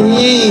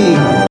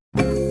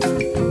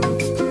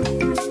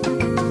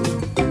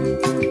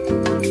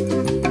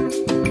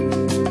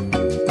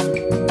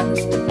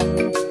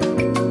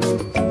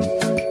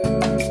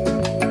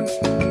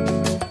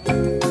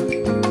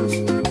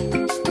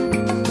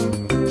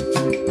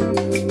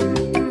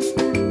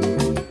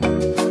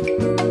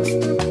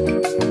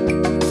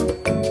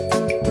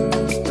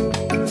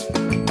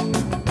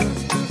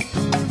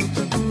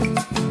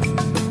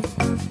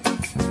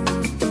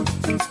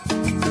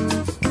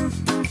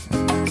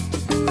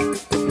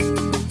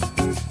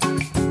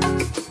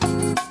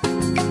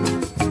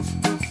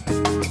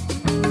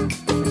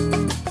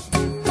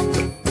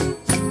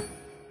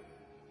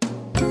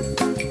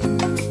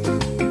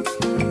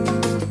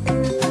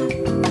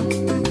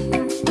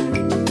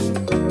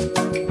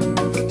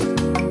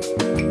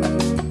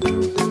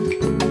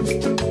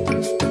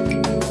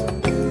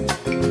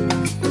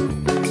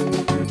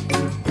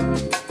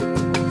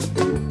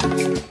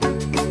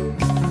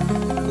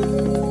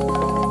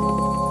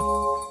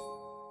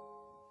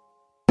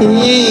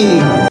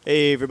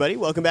 Hey everybody,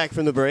 welcome back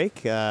from the break.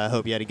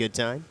 Hope you had a good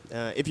time.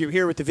 If you're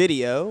here with the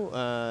video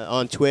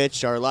on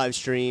Twitch, our live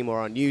stream, or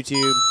on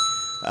YouTube,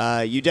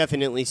 you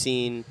definitely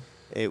seen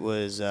it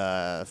was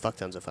fuck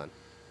tons of fun.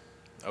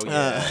 Oh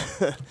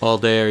yeah. All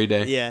day, every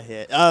day.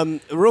 Yeah.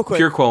 Real quick,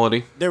 Pure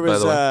quality. there by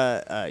was the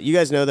way. you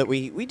guys know that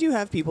we do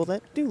have people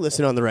that do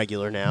listen on the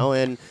regular now,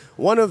 and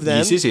one of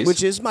them, Yes.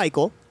 which is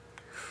Michael.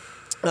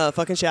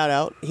 Fucking shout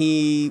out.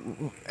 He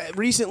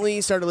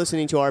recently started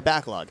listening to our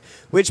backlog,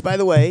 which, by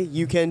the way,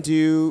 you can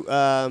do,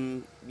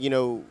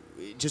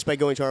 just by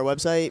going to our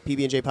website,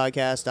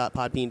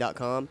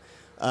 pbnjpodcast.podbean.com.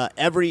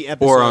 Every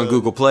episode. Or on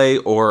Google Play,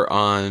 or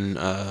on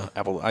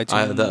Apple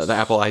iTunes. the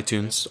Apple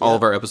iTunes. All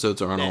of our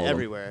episodes are on all of them.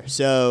 everywhere.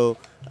 So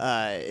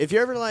if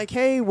you're ever like,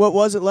 hey, what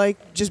was it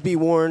like? Just be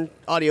warned,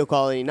 audio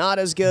quality not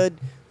as good,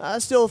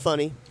 still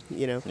funny,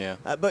 Yeah.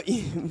 But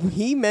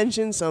he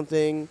mentioned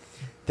something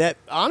that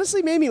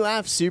honestly made me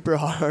laugh super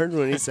hard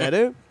when he said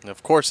it.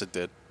 Of course it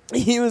did.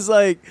 He was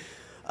like,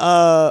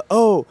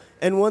 oh,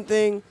 And one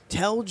thing,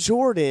 tell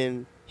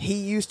Jordan he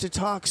used to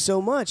talk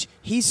so much.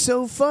 He's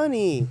so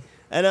funny.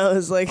 And I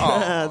was like,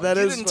 Oh, that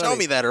you is didn't funny. tell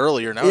me that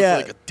earlier. Now Yeah. I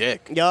feel like a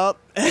dick. Yup.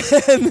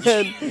 And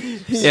then,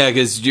 Yeah,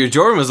 because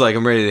Jordan was like,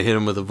 I'm ready to hit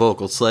him with a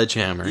vocal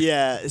sledgehammer.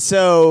 yeah,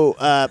 so,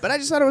 but I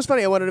just thought it was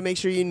funny. I wanted to make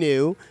sure you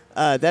knew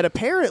that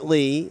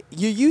apparently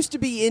you used to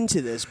be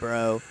into this,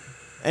 bro.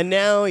 And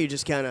now you're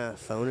just kind of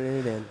phoning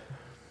it in.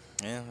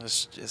 Yeah,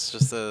 it's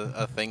just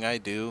a thing I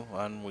do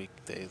on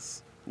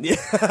weekdays.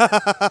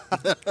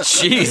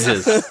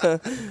 Jesus.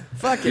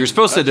 Fuck You're it.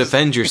 supposed to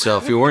defend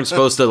yourself. You weren't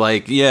supposed to,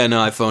 like, yeah,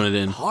 no, I phone it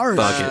in. Harsh.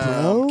 Fuck it.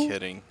 Bro. I'm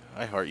kidding.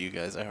 I heart you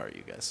guys.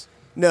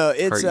 No,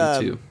 it's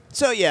Heart you too.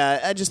 so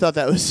yeah. I just thought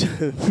that was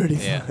pretty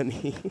Yeah.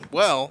 funny.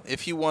 Well,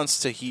 if he wants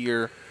to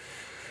hear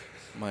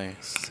my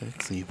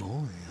sexy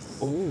voice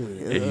Oh,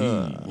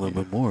 a little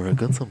bit more, I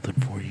got something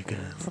for you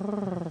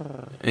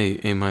guys.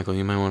 Hey, Michael,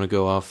 you might want to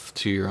go off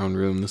to your own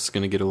room. This is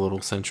going to get a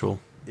little sensual.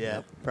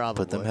 yeah,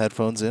 probably. Put them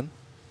headphones in,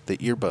 the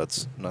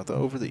earbuds, not the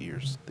over the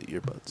ears, the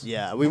earbuds.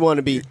 Yeah, we want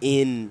to be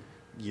in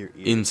your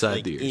ears, Inside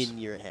like the ears. in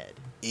your head.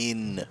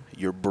 In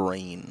your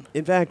brain.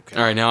 In fact,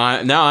 All right, now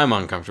I'm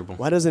uncomfortable.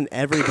 why doesn't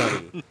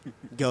everybody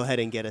go ahead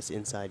and get us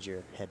inside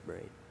your head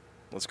brain?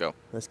 Let's go.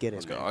 Let's get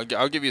Let's in go. there.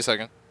 I'll give you a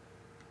second.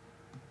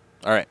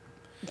 All right.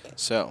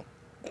 So,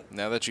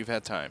 now that you've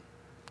had time,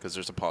 because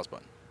there's a pause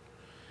button.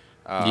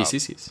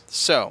 Yes.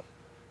 So,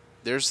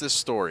 there's this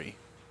story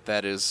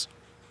that is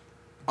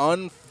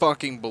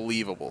unfucking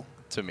believable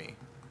to me.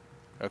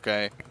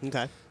 Okay?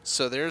 Okay.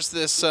 So there's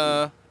this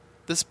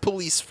this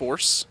police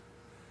force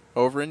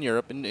over in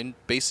Europe,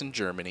 based in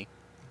Germany,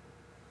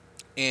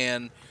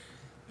 and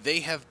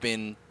they have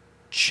been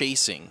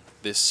chasing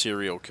this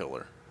serial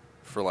killer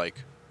for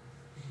like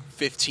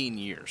 15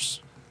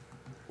 years.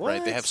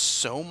 Right? They What? have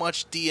so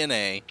much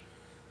DNA,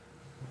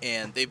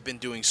 and they've been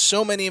doing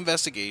so many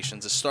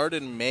investigations. It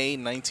started in May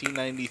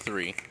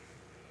 1993,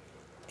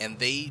 and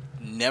they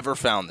never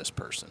found this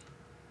person.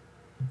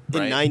 In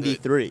Right?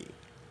 93.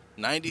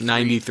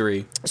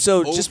 93.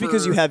 So just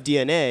because you Over- have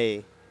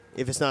DNA,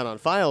 if it's not on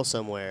file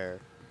somewhere,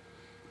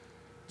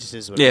 just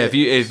is what Yeah, it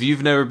is. if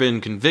you've never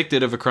been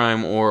convicted of a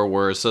crime or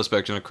were a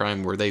suspect in a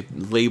crime where they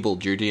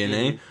labeled your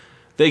DNA,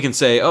 they can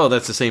say, "Oh,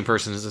 that's the same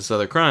person as this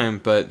other crime,"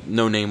 but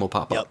no name will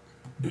pop up.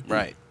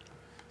 Right.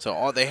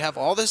 So they have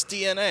all this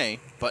DNA,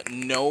 but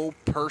no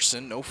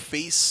person, no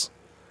face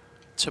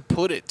to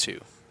put it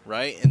to,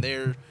 right? And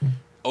they're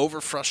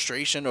over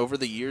frustration over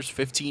the years,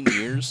 15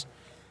 years.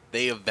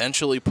 They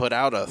eventually put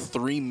out a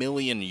 €3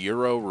 million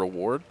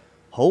reward,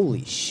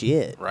 Holy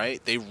shit.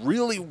 right? They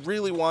really,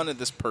 really wanted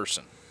this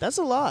person. That's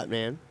a lot,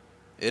 man.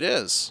 It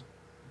is.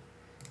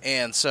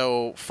 And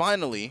so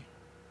finally,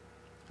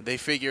 they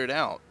figure it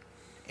out.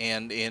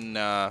 And in,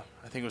 I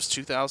think it was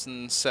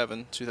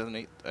 2007,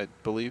 2008, I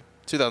believe,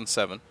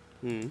 2007,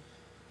 Hmm.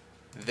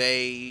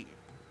 they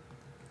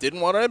didn't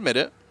want to admit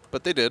it,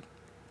 but they did,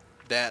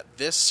 that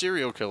this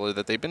serial killer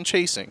that they've been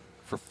chasing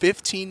for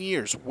 15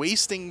 years,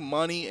 wasting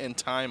money and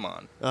time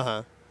on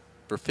Uh-huh.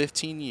 for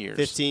 15 years.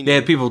 15. They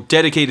had people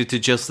dedicated to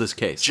just this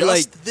case. Just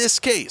like- this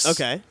case.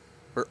 Okay.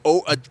 For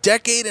a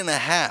decade and a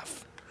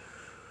half,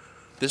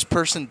 this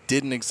person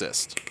didn't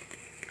exist.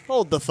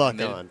 Hold the fuck And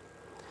then- on.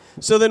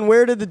 So then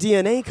where did the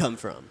DNA come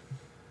from?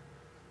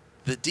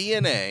 The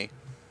DNA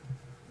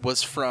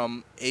was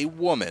from a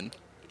woman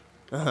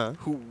Uh-huh.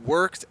 who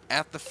worked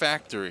at the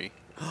factory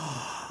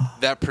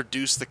that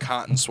produced the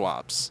cotton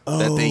swabs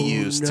that they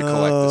used to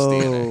collect this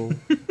DNA.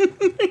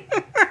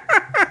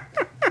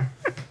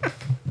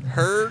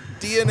 Her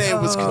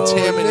DNA was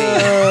contaminating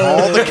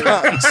all the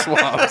cotton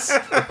swabs.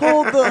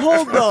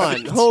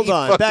 Hold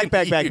on. fucking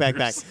Back.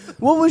 years.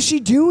 What was she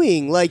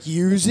doing? Like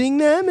using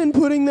them and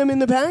putting them in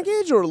the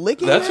package or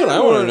licking That's them? what I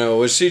want or- to know.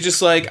 Was she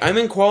just like, "I'm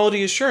in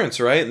quality assurance,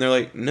 right?" And they're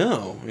like,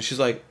 "No." And she's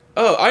like,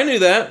 "Oh, I knew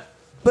that."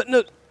 But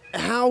no,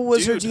 how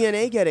was her Dude.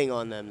 DNA getting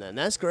on them then?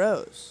 That's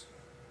gross.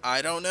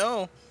 I don't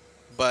know,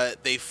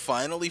 but they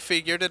finally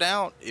figured it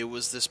out. It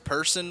was this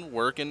person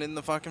working in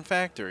the fucking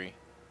factory.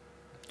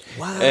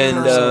 Wow. And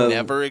Person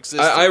never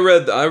existed. I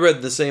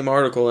read the same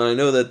article, and I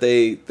know that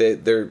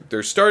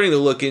they're starting to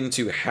look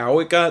into how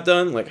it got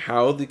done, like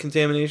how the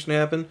contamination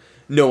happened.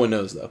 No one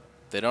knows though.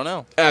 They don't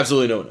know.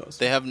 Absolutely no one knows.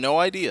 They have no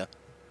idea.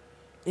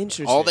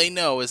 Interesting. All they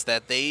know is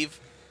that they've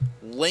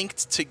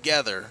linked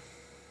together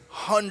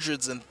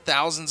hundreds and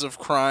thousands of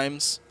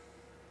crimes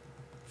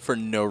for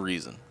no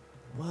reason.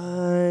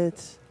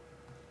 What?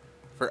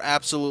 For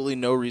absolutely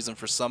no reason,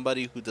 for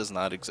somebody who does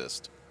not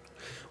exist.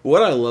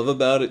 What I love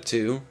about it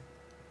too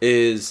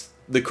is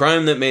the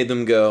crime that made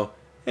them go,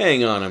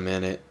 "Hang on a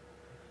minute,"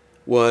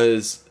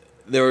 was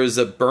there was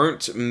a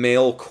burnt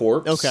male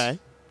corpse. Okay.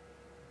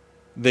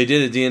 They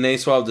did a DNA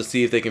swab to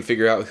see if they can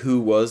figure out who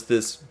was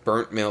this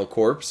burnt male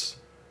corpse.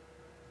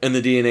 And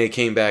the DNA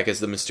came back as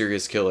the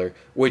mysterious killer,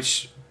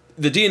 which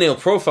the DNA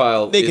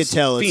profile They could is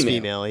tell it's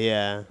female,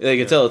 yeah. They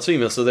could tell it's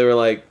female, so they were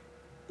like,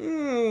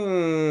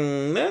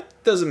 that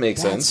doesn't make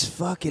That's sense.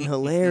 fucking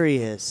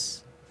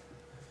hilarious.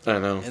 I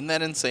know. Isn't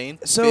that insane?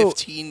 So-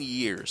 15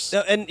 years.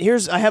 And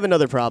I have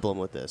another problem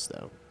with this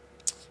though.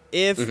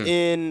 if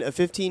in a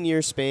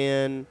 15-year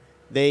span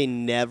they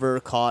never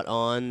caught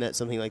on that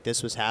something like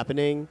this was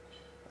happening,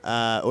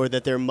 or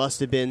that there must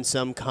have been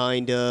some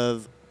kind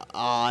of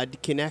odd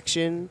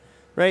connection,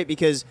 right?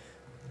 Because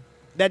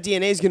that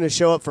DNA is going to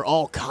show up for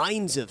all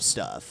kinds of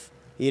stuff,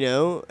 you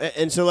know?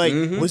 And so, like,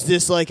 was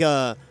this like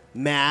a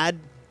mad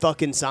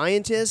fucking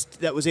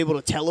scientist that was able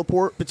to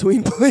teleport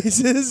between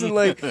places and,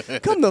 like,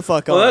 come the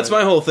fuck on? Well, that's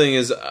my whole thing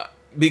is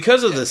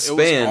because of the it was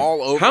span,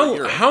 all over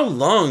Europe. how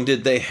long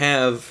did they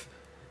have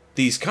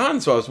these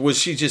cotton swabs? Was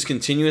she just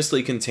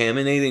continuously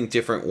contaminating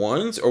different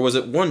ones? Or was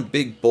it one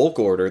big bulk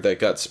order that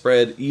got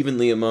spread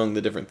evenly among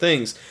the different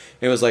things?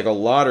 It was like a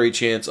lottery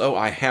chance, oh,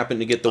 I happen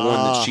to get the one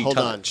that she hold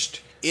on.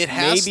 touched. It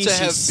has Maybe to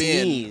she have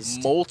sneezed.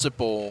 been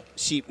multiple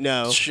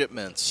No.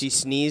 shipments. She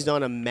sneezed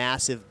on a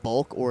massive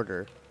bulk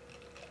order.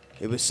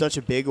 It was such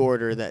a big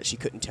order that she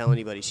couldn't tell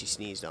anybody she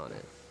sneezed on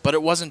it. But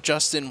it wasn't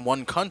just in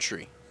one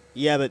country.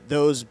 Yeah, but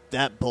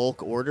that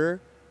bulk order,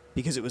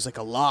 because it was like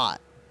a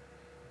lot,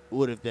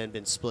 would have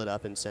been split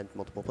up and sent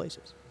multiple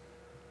places.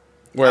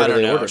 I Wherever don't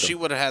they know. ordered She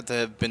them. would have had to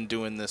have been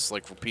doing this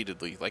like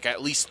repeatedly, like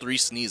at least 3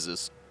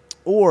 sneezes.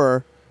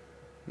 Or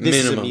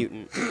this Minimum.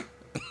 is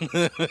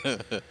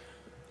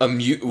a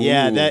mutant.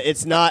 Yeah, Ooh. that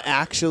it's not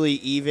actually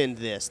even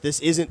this. This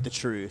isn't the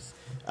truth.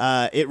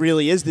 It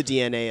really is the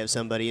DNA of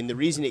somebody, and the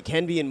reason it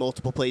can be in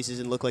multiple places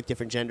and look like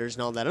different genders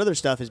and all that other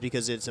stuff is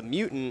because it's a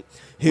mutant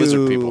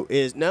Lizard people. who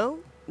is no.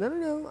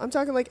 I'm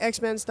talking like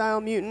X-Men style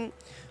mutant,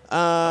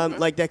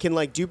 like that can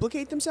like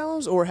duplicate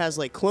themselves or has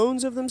like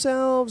clones of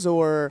themselves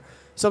or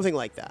something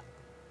like that.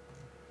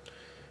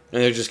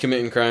 And they're just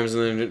committing crimes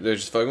and then they're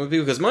just fucking with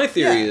people. Because my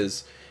theory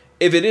is,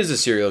 if it is a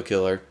serial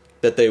killer,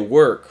 that they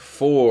work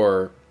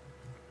for,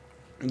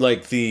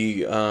 like,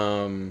 the... They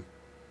the-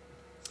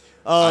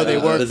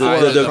 work the- for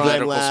the- a crime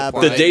medical lab.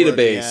 supply. or the they work-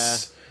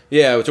 database.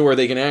 Yeah, to where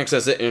they can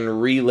access it and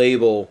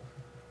relabel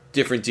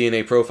different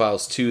DNA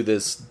profiles to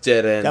this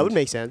dead end. That would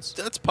make sense.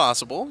 That's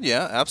possible.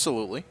 Yeah,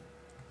 absolutely.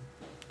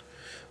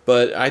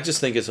 But I just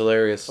think it's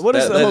hilarious. What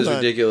is that hold is on.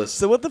 ridiculous.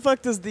 So what the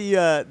fuck does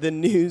the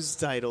news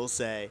title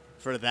say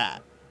for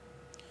that?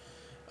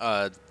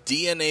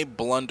 DNA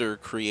blunder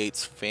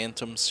creates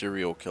phantom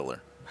serial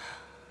killer.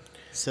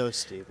 So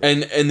stupid.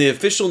 And the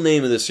official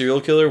name of the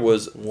serial killer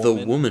was the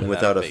Woman woman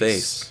without Without a a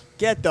face.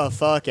 Get the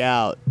fuck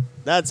out.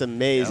 That's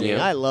amazing.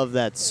 Yeah. I love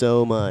that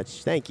so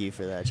much. Thank you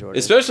for that, Jordan.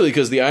 Especially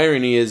because the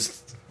irony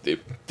is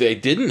they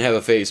didn't have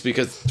a face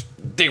because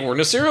they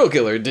weren't a serial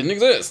killer. It didn't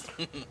exist.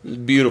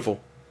 Beautiful.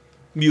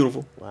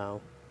 Beautiful.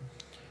 Wow.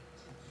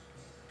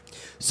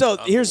 So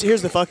here's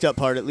the fucked up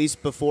part. At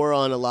least before,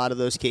 on a lot of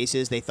those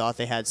cases, they thought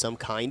they had some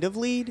kind of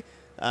lead.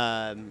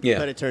 Yeah.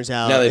 But it turns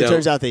out Now they don't.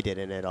 turns out they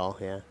didn't at all.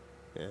 Yeah.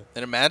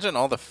 And imagine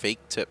all the fake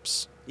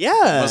tips. Yeah.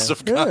 Must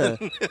have yeah.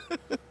 gotten.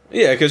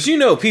 Yeah, because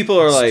people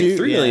are like Stu-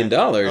 $3 million.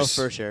 Oh,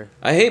 for sure.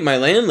 I hate my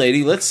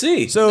landlady. Let's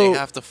see. So They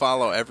have to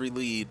follow every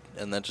lead,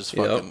 and then just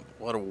Yep. fucking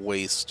what a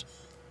waste.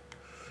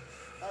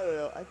 I don't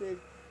know.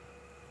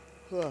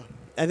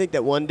 I think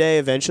that one day,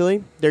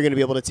 eventually, they're going to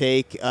be able to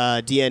take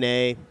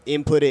DNA,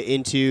 input it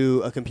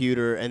into a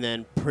computer, and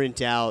then print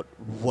out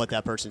what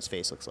that person's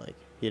face looks like.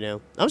 You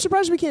know, I'm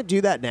surprised we can't do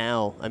that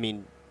now. I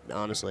mean,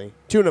 honestly,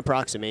 to an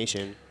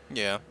approximation.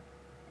 Yeah.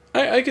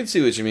 I can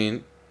see what you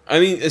mean. I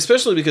mean,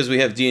 especially because we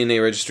have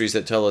DNA registries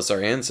that tell us our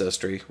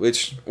ancestry,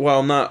 which,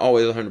 while not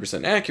always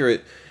 100%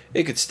 accurate,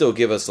 it could still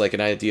give us like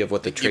an idea of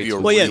what the Give traits you a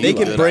would Well, yeah, be they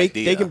like. can break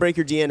idea. they can break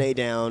your DNA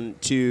down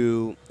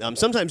to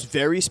sometimes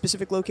very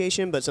specific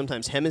location, but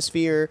sometimes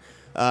hemisphere,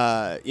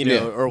 Yeah.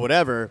 or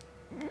whatever.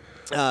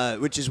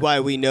 Which is why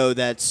we know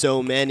that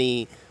so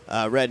many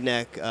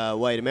redneck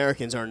white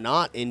Americans are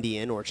not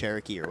Indian or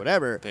Cherokee or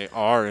whatever. They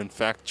are, in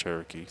fact,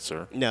 Cherokee,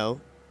 sir. No,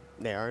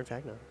 they are in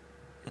fact not.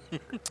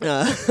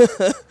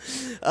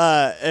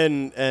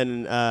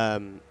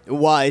 And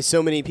why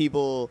so many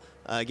people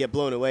get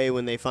blown away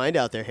when they find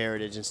out their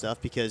heritage and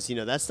stuff, because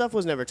that stuff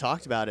was never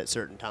talked about at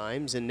certain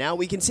times, and now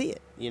we can see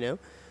it.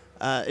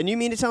 And you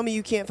mean to tell me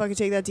you can't fucking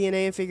take that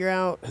DNA and figure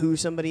out who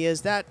somebody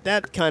is?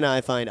 That kind of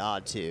I find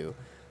odd too.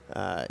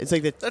 It's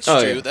like That's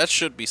Oh, true. yeah. That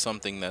should be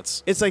something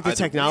that's. It's like the either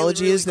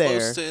technology really is there.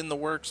 Close to in the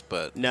works,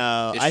 but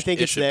no, It I sh- think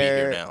it it's should be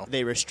here there. now.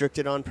 They restrict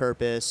it on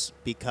purpose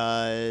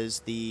because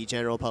the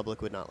general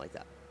public would not like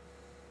that.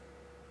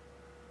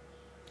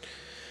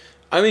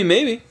 I mean,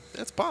 maybe.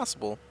 that's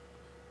possible.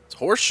 It's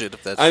horseshit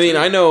if that's. I mean,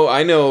 true.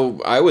 I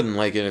know I wouldn't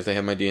like it if they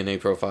had my DNA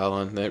profile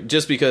on there.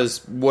 Just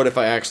because, what if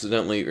I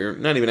accidentally, or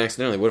not even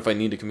accidentally, what if I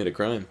need to commit a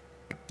crime?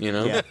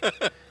 Yeah.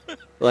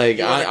 Like,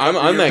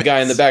 I'm that guy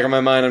in the back of my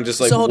mind. I'm just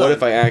like, So hold what on.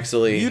 if I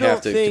actually You have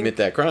don't to think- commit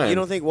that crime? You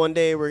don't think one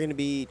day we're going to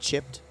be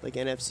chipped, like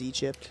NFC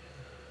chipped?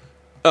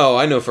 Oh,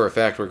 I know for a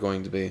fact we're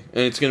going to be.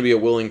 And it's going to be a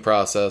willing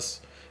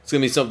process. It's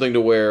going to be something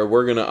to where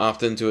we're going to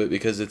opt into it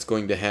because it's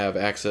going to have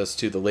access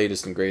to the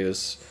latest and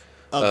greatest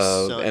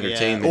Some-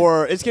 entertainment. yeah.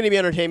 Or it's going to be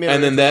entertainment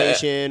And or then that-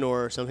 information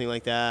or something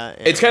like that.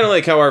 It's kind of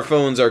like how our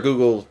phones are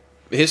Google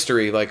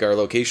history, like our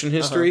location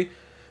history.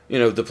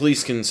 The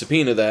police can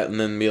subpoena that and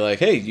then be like,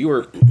 hey, you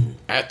were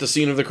at the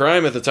scene of the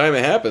crime at the time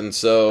it happened.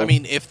 So I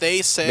mean, if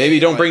they say maybe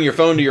don't like, bring your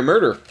phone to your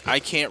murder. I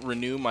can't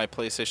renew my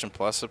PlayStation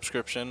Plus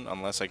subscription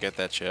unless I get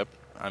that chip.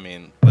 I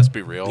mean, let's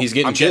be real. He's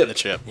getting I'm getting the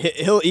chip.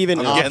 He'll even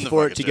I'm opt getting the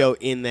for it fucking to chip. go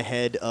in the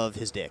head of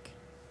his dick.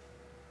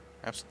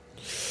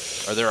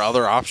 Are there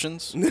other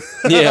options?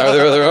 Yeah, are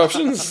there other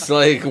options?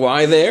 Like,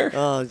 why there?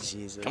 Oh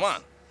Jesus! Come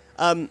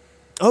on.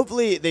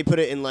 Hopefully they put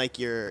it in like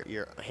your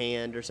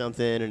hand or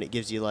something, and it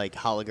gives you like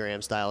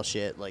hologram style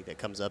shit like that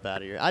comes up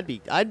out of your. I'd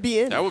be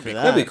in. That would for be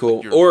that. That'd be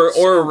cool. Your-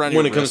 Or around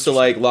when your it comes wrist to or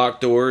like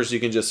locked doors, you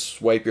can just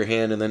swipe your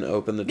hand and then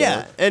open the door.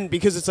 Yeah, and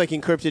because it's like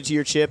encrypted to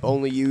your chip,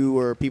 only you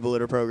or people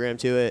that are programmed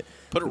to it.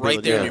 Put it will be right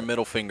able to there do in Yeah. your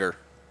middle finger.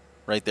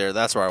 Right there.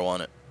 That's where I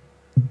want it.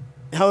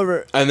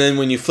 However, And then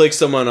when you flick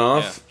someone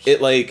off,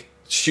 it like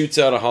shoots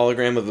out a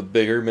hologram of a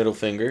bigger middle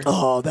finger.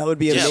 oh, that would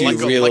be Yeah, amazing. like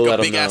really let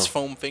 'em big ass know.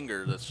 foam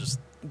finger. That's just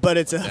But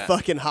it's a Yeah.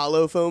 fucking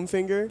hollow foam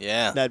finger.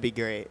 Yeah. That'd be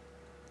great.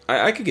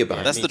 I could get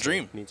behind. That's that. the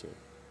dream. Me too.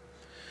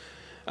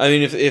 I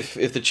mean,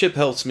 if the chip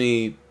helps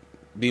me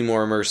be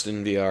more immersed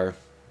in VR,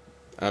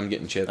 I'm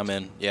getting chipped. I'm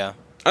in. Yeah.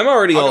 I'm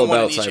already I'll all get one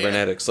about in each hand.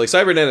 cybernetics. Like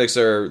cybernetics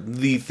are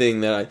the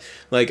thing that I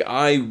like.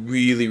 I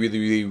really, really,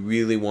 really,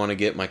 really want to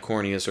get my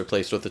corneas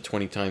replaced with a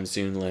 20 times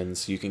zoom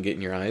lens you can get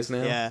in your eyes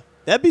now. Yeah,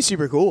 that'd be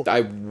super cool.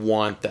 I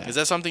want that. Is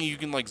that something you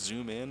can like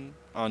zoom in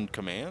on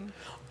command?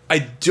 I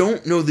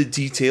don't know the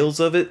details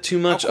of it too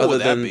much, How cool other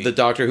would that than be? the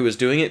doctor who was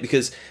doing it,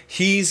 because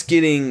he's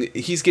getting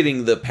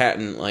the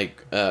patent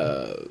like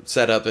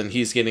set up, and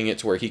he's getting it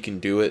to where he can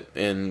do it,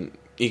 and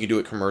he can do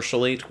it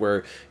commercially, to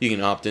where you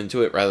can opt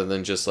into it rather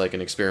than just like an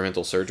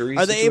experimental surgery.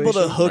 Are they able to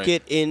situation. hook Right.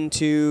 it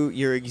into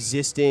your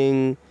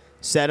existing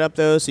setup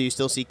though, so you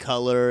still see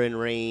color and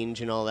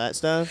range and all that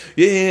stuff?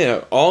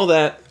 Yeah. All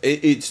that.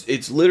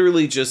 It's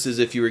literally just as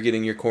if you were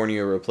getting your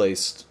cornea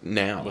replaced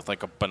now. With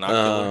like a binocular,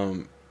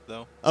 Um,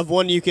 though? Of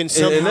one you can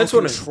somehow that's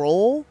what I-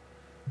 control.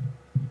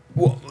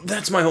 Well,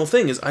 that's my whole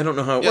thing. Is I don't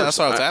know how it Yeah, works. that's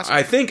what I was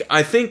asking.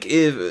 I think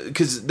if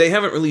because they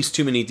haven't released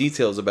too many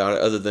details about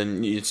it, other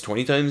than it's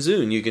 20 times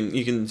zoom. You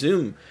can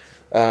zoom,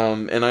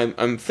 and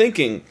I'm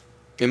thinking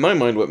in my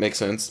mind what makes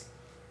sense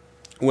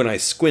when I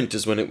squint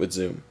is when it would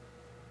zoom.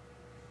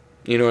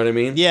 You know what I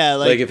mean? Yeah,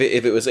 like- if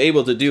it was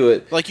able to do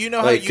it, Like, you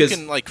know how like, you 'cause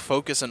can like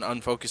focus and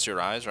unfocus your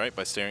eyes, right?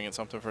 By staring at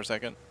something for a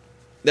second?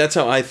 that's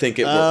how I think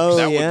it works. Oh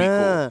That would be cool.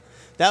 yeah,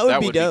 that would That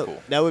be would be dope.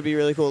 cool. That would be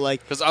really cool.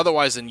 Like, Because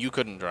otherwise then you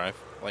couldn't drive.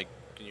 Like,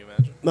 can you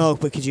imagine? oh,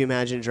 but could you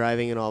imagine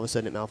driving and all of a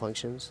sudden it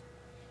malfunctions,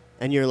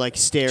 and you're like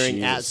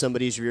staring at Jesus.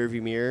 somebody's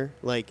rearview mirror,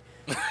 like,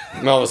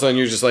 And all of a sudden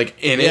you're just like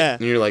in it, Yeah.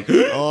 and you're like,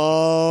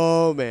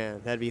 oh man,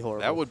 that'd be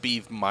horrible. That would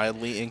be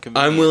mildly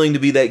inconvenient. I'm willing to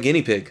be that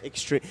guinea pig.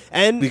 extreme,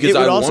 and Because it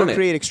would I also want it.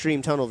 create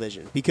extreme tunnel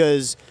vision,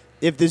 because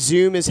if the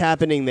zoom is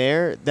happening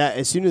there, that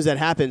as soon as that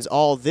happens,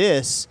 all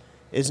this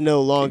is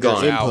no longer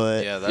Gone. input,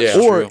 Out. Yeah, that's Yeah.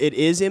 true. or it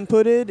is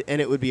inputted, and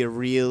it would be a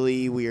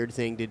really weird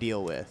thing to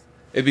deal with.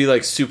 It'd be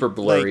like super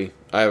blurry,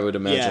 I would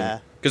imagine. Yeah.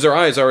 Because their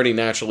eyes already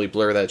naturally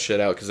blur that shit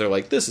out because they're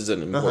like, this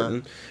isn't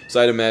important.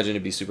 So I'd imagine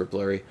it'd be super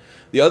blurry.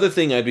 The other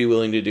thing I'd be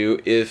willing to do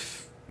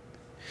if.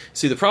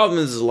 See, the problem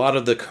is a lot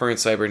of the current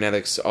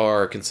cybernetics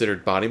are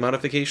considered body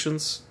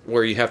modifications,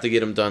 where you have to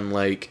get them done,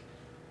 like,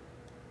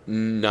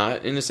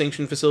 not in a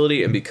sanctioned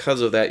facility, and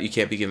because of that, you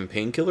can't be given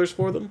painkillers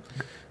for them.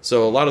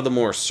 So a lot of the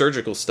more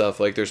surgical stuff,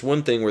 like, there's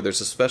one thing where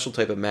there's a special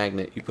type of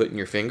magnet you put in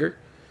your finger,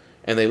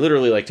 and they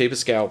literally, like, tape a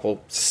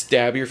scalpel,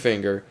 stab your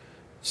finger,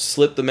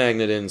 slip the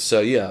magnet in, sew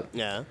you up,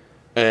 Yeah,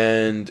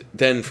 and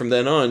then from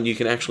then on, you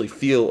can actually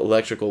feel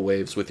electrical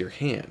waves with your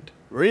hand.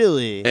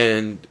 really.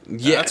 And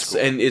yes,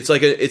 cool. and it's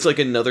like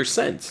another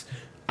sense.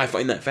 I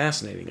find that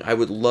fascinating. I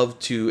would love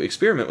to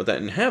experiment with that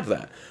and have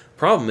that.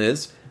 Problem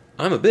is,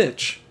 I'm a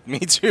bitch, Me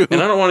too.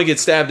 and I don't want to get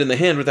stabbed in the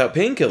hand without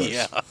painkillers.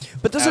 Yeah.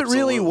 But does it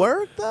really Absolutely.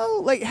 work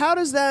though? Like, how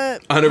does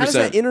that? 100%. How does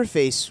that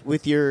interface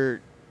with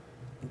your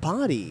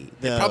body?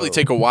 Though? It'd probably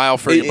take a while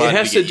for It, your it body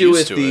has to to get do used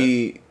with to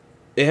the. it.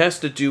 It has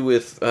to do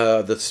with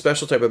the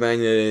special type of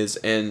magnet it is,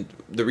 and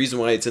the reason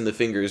why it's in the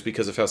finger is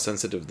because of how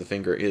sensitive the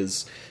finger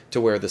is, to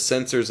where the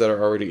sensors that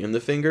are already in the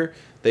finger,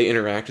 they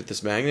interact with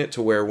this magnet,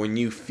 to where when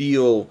you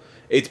feel,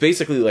 it's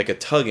basically like a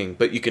tugging,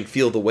 but you can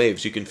feel the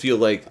waves. You can feel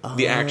like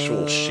the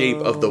actual shape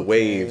of the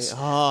waves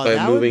Oh, by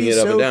that would moving be it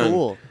up so and down.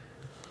 Cool.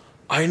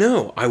 I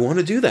know, I want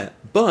to do that,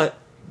 but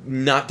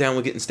not down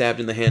with getting stabbed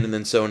in the hand and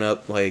then sewn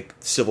up like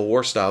Civil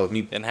War style with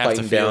me And have to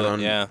biting feel down it, on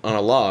yeah. on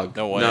a log.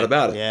 No way. Not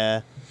about it.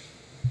 Yeah,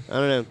 I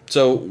don't know.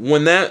 So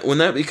when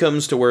that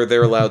becomes to where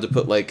they're allowed to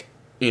put like,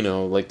 you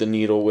know, like the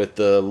needle with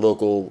the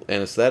local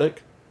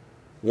anesthetic,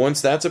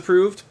 once that's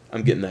approved,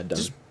 I'm getting that done.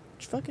 Just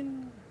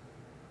fucking,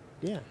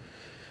 yeah.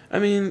 I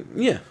mean,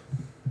 yeah,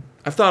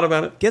 I've thought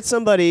about it. Get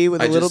somebody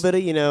with a I little just- bit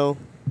of,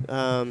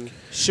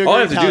 sugar. All I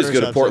have to do is powder go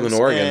to Portland, substance,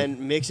 Oregon. and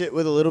mix it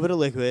with a little bit of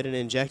liquid and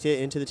inject it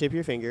into the tip of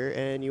your finger,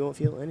 and you won't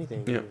feel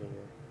anything. in Yeah. your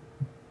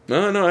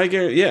finger. No, I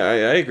get. Yeah,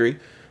 I agree.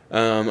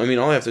 I mean,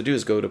 all I have to do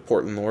is go to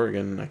Portland,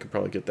 Oregon, and I could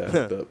probably get that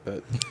hooked up.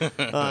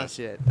 But Oh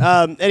shit.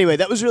 Anyway,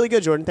 that was really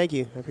good, Jordan. Thank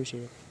you. I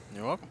appreciate it.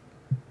 You're welcome.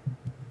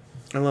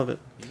 I love it.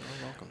 You're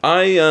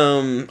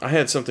welcome. I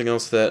had something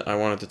else that I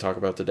wanted to talk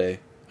about today.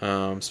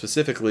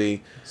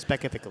 Specifically,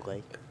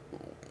 Specifically.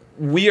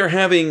 we are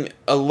having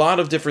a lot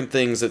of different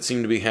things that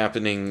seem to be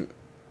happening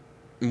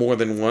more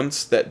than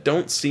once that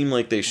don't seem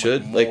like they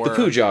should. Like the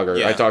poo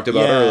jogger I talked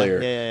about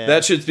earlier. Yeah.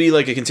 That should be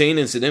like a contained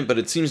incident, but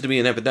it seems to be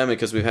an epidemic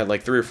because we've had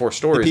like 3 or 4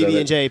 stories The of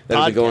it PB&J that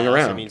have been going podcast,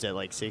 around. I mean, it's at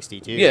like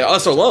 62. Yeah,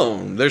 us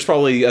alone. There's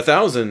probably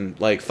 1,000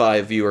 like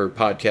 5-viewer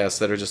podcasts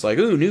that are just like,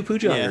 ooh, new poo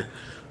jogger.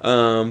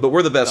 But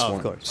we're the best of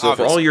one. course. So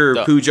for all Obviously. your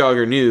Duh. poo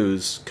jogger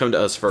news, come to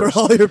us first. For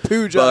all your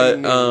poo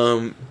jogging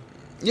But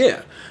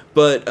yeah,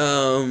 but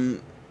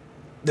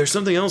there's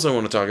something else I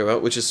want to talk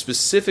about, which is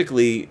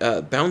specifically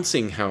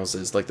bouncing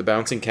houses, like the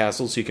bouncing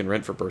castles you can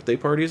rent for birthday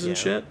parties and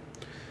shit.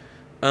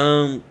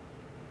 Well,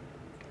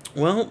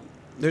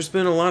 there's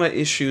been a lot of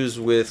issues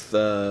with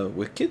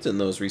kids in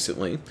those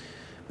recently.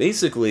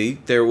 Basically,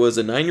 there was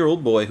a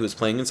 9-year-old boy who was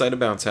playing inside a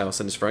bounce house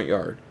in his front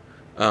yard.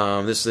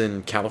 This is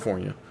in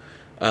California.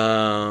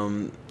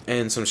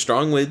 And some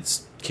strong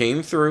winds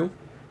came through,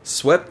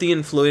 swept the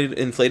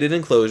inflated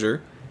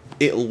enclosure.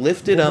 It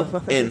lifted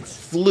up and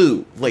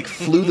flew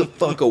the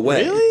fuck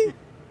away. Really?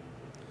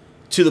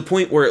 To the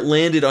point where it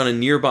landed on a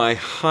nearby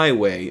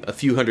highway a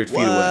few hundred feet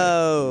away.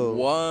 Whoa.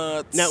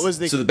 What? Now, was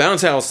the So the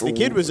bounce house the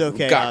kid was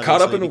okay? got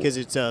caught up in because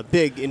it's a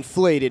big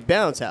inflated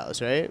bounce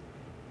house, right?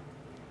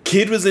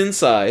 Kid was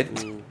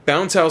inside.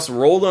 Bounce house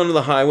rolled onto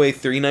the highway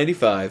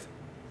 395,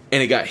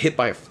 and it got hit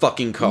by a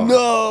fucking car.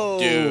 No,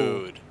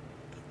 Dude.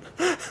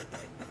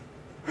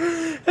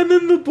 And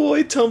then the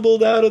boy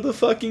tumbled out of the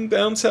fucking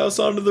bounce house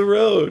onto the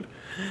road.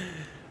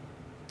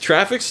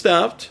 Traffic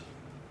stopped.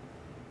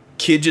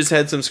 Kid just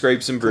had some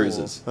scrapes and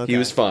bruises. Okay. He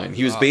was fine.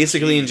 He was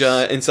basically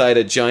inside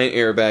a giant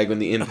airbag when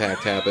the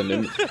impact happened,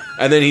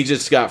 and then he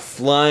just got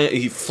flying.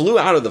 He flew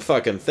out of the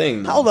fucking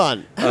thing. Hold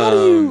on. How do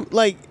you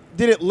like?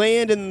 Did it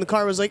land and the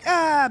car was like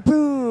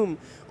boom?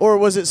 Or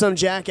was it some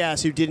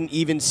jackass who didn't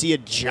even see a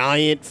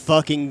giant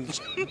fucking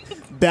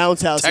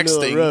bounce house in the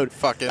middle of the road?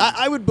 fucking-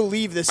 I would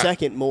believe the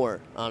second more,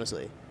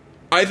 honestly.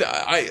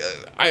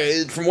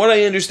 I from what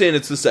I understand,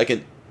 it's the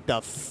second.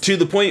 The To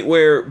the point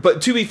where,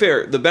 but to be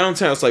fair, the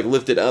bounce house like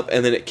lifted up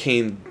and then it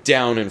came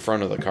down in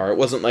front of the car. It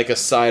wasn't like a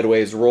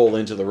sideways roll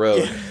into the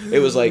road. It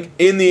was like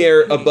in the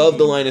air above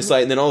the line of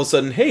sight, and then all of a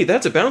sudden, hey,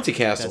 that's a bouncy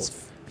castle.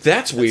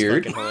 That's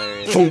weird. fucking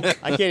hilarious.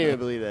 I can't even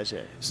believe that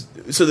shit.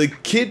 So the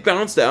kid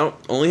bounced out,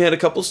 only had a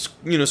couple,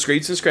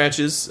 scrapes and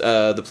scratches.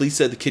 The police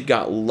said the kid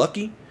got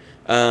lucky.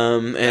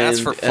 And That's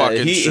for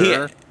fucking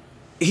sure.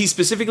 He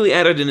specifically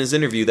added in his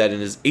interview that in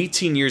his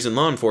 18 years in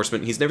law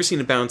enforcement, he's never seen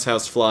a bounce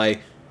house fly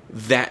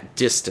that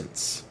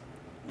distance.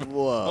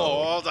 Whoa.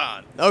 hold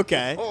on.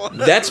 Okay.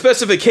 That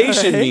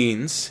specification Alright.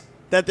 means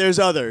That there's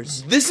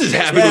others. this is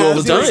happening Yeah, all I the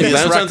was gonna time. say,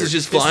 Bounce this houses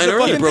just This is flying a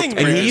around. fucking thing,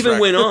 And man. he even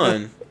went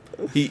on.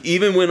 He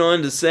even went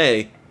on to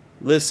say,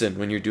 "Listen,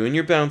 when you're doing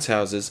your bounce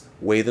houses,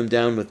 weigh them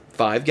down with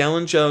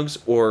 5-gallon jugs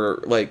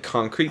or like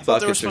concrete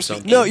thought they were buckets or supposed to be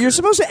something." No, you're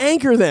supposed to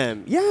anchor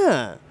them.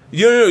 Yeah.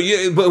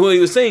 No. But what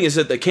he was saying is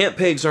that the camp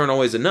pegs aren't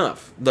always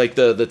enough. Like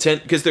the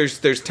tent, because there's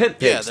tent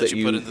pegs that that you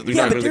you put into the you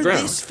Yeah, knock but into the they're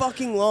ground. this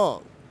fucking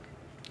long.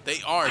 They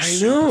are I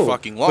super know,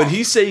 fucking long. but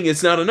he's saying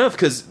it's not enough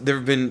because there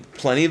have been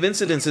plenty of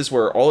incidences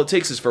where all it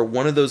takes is for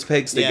one of those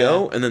pegs to Yeah.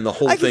 go, and then the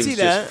whole I can thing's see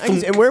just. that. I can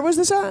see, and where was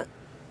this at?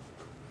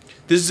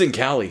 This is in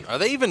Cali. Are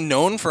they even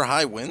known for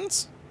high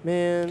winds?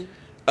 Man.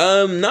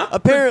 Not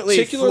Apparently,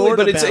 particularly,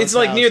 Florida but it's bounce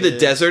like near the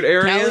houses. desert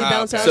area. Cali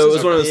bounce So it houses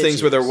was are one of those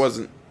things where there bitches.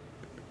 wasn't.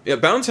 Yeah,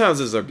 bounce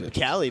houses are bitches.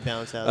 Cali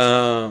bounce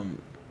house.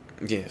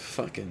 Yeah,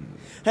 fucking.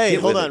 Hey,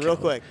 get hold with on, it, real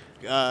Cali.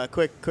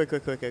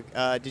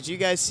 quick. Did you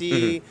guys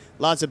see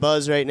lots of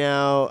buzz right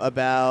now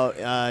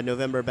about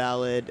November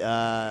ballot,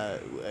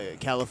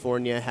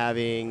 California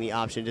having the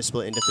option to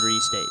split into 3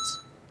 states?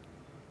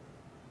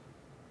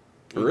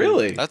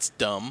 Really? That's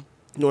dumb.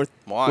 North,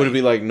 Why? Would it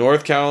be like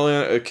North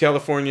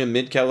California,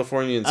 Mid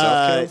California, and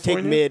South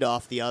California? take mid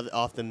off the other,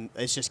 off the.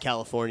 It's just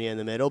California in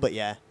the middle, but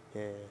yeah.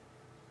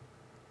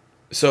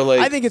 So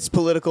like, I think it's a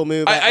political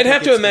move. I'd think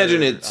have to it's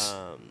imagine for, it's-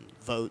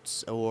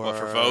 votes or Well,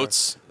 for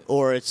votes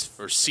or it's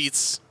or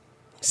seats?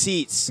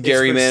 seats, It's for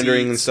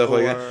gerrymandering and seats stuff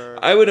like or- that.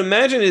 I would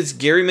imagine it's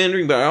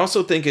gerrymandering, but I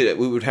also think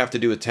we would have to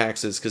do with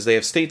taxes because they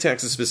have state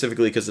taxes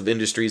specifically because of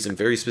industries in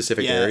very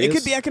specific Yeah, areas. it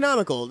could be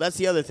economical. That's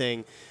the other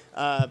thing.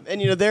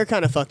 And they're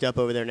kind of fucked up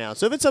over there now.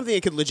 So if it's something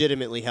that could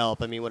legitimately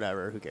help, I mean,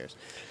 whatever, who cares?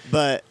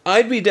 But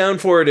I'd be down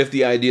for it if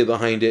the idea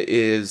behind it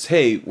is,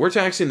 hey, we're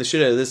taxing the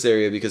shit out of this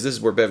area because this is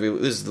where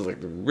this is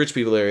like the rich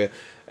people area,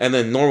 and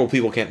then normal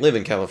people can't live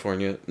in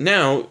California.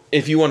 Now,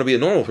 if you want to be a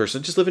normal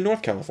person, just live in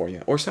North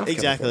California or South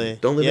exactly, California.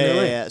 Don't live yeah, in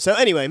LA. Yeah. So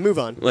anyway, move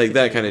on. Like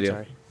that kind of deal.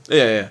 Sorry.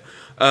 Yeah.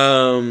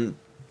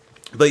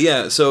 But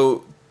yeah,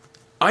 so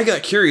I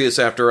got curious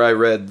after I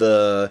read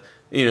the,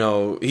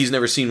 he's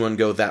never seen one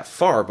go that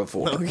far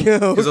before. Okay.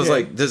 Because I was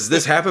like, does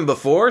this happen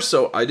before?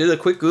 So I did a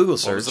quick Google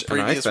What was search the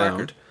and I previous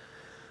found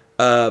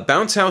record?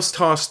 bounce house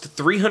tossed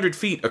 300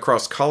 feet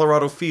across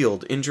Colorado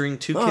Field, injuring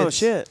 2 kids. Oh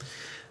shit!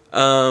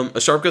 A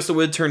sharp gust of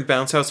wind turned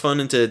bounce house fun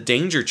into a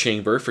danger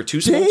chamber for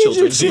 2 small Danger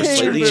children who were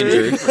slightly chamber.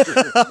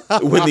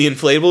 injured when the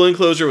inflatable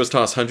enclosure was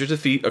tossed hundreds of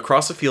feet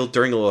across a field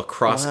during a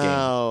lacrosse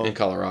Wow. game in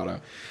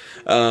Colorado.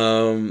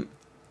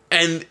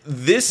 And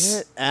this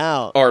Get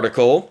out.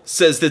 article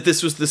says that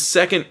this was the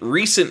second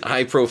recent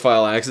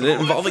high-profile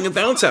accident involving a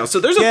bounce house. So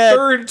there's a Get-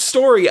 third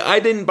story I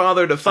didn't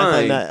bother to I find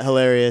find that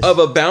hilarious. of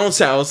a bounce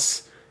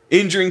house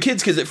injuring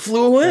kids because it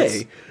flew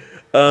away.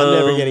 I'm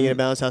never getting in a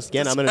bounce house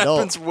again. I'm an adult.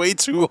 Happens way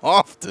too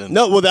often.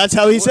 No, well, that's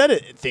how he said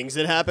it. Things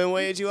that happen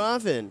way too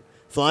often.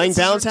 Flying This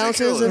is bounce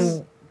houses ridiculous.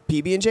 and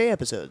PB&J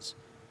episodes.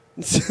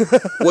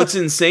 What's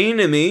insane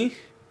to me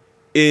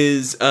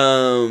is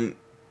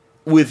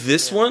with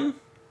this one,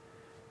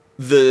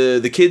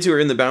 the kids who were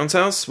in the bounce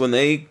house when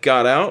they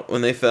got out,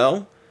 when they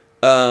fell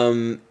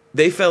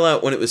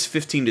out when it was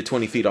 15 to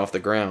 20 feet off the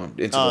ground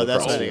into Oh, the that's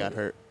why crawl they space. got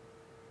hurt.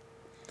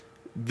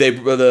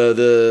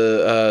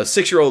 The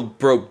 6-year-old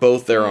broke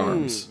both their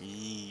arms.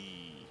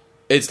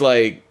 It's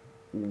like,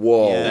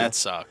 whoa. Yeah. That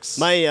sucks.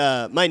 My niece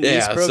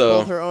Yeah, broke so-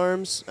 both her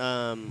arms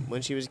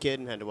when she was a kid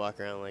and had to walk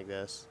around like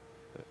this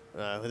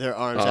with her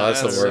arms Oh, out.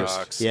 that's the to worst.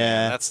 Sucks, Yeah.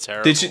 man. That's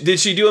terrible. Did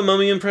she do a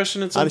mummy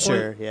impression at some I'm point?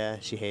 sure. Yeah,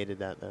 she hated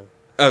that though.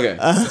 Okay.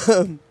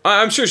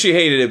 I'm sure she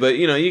hated it, but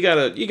you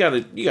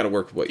gotta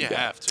work with what you You got.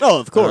 have to. Oh,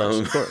 of course,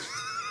 Um, of course.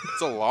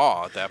 It's a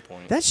law at that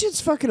point. That shit's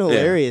fucking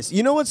hilarious.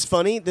 You know what's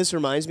funny? This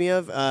reminds me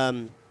of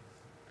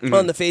Mm-hmm.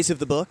 on the face of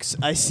the books.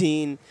 I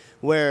seen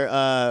where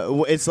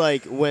it's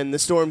like when the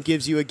storm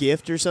gives you a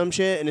gift or some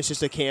shit, and it's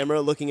just a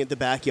camera looking at the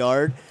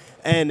backyard,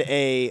 and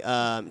a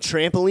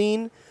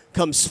trampoline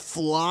comes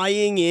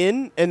flying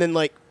in, and then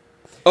like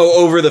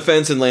Oh, over the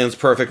fence and lands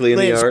perfectly in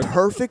the lands yard.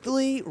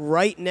 perfectly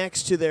right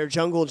next to their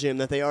jungle gym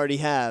that they already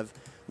have.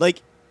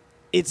 Like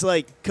it's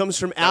like comes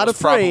from That out was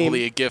of frame.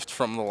 probably a gift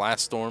from the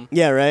last storm.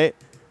 Yeah, right?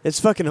 It's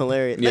fucking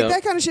hilarious. Yeah. Like,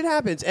 that kind of shit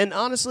happens. And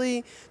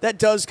honestly, that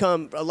does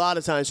come a lot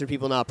of times from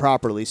people not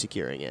properly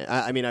securing it.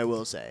 I mean, I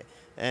will say.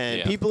 And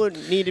Yeah. people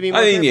need to be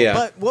more I mean, careful. yeah.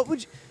 But what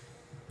would you...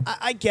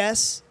 I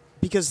guess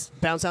because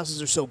bounce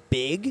houses are so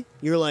big,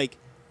 you're like,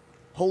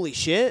 holy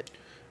shit.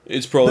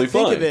 It's probably But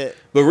think fine. of it.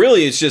 But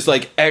really, it's just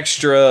like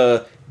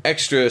extra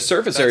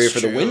surface area That's for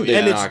the true, wind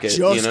yeah. to And knock it's it.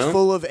 just You know?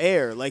 full of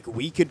air. Like,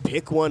 we could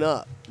pick one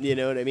up. You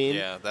know what I mean?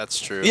 Yeah, that's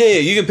true. Yeah,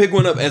 you can pick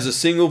one up as a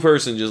single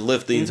person, just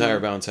lift the entire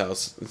bounce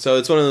house. So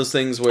it's one of those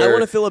things where I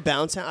want to fill a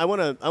bounce house. I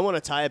want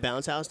to tie a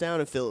bounce house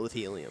down and fill it with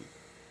helium.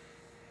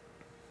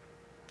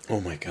 oh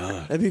my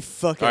god, That'd be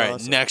fucking All right,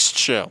 awesome. next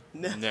show.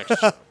 Next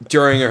show.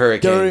 during a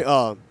hurricane.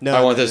 No,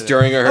 I want no, this no.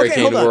 during a hurricane.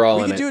 Okay, hold on. We're all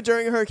we in can it. do it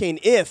during a hurricane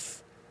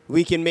if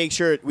we can make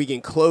sure we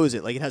can close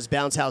it. Like it has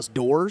bounce house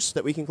doors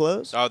that we can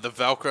close. Oh, the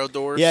Velcro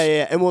doors.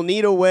 Yeah, and we'll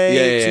need a way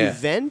Yeah, yeah, to yeah.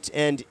 vent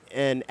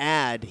and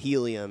add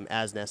helium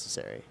as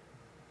necessary.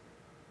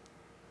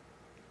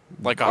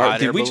 Like a hot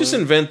Did air we just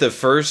balloon. invent the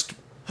first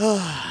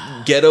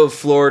ghetto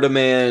Florida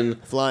man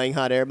Flying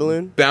hot air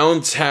balloon.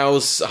 bounce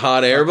house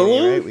hot air Fucking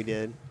balloon? Right, we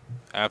did.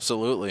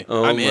 Absolutely.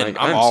 Oh I'm my! in.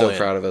 I'm all so in.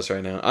 proud of us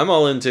right now. I'm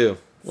all in too.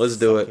 Let's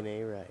do Fucking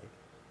it. A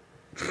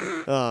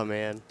right. Oh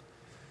man.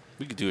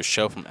 We could do a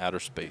show from outer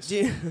space.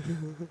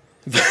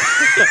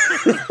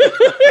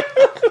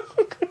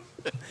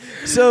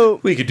 So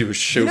We could do a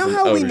show. you know from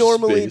how we outer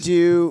normally space.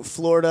 do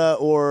Florida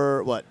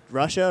or what?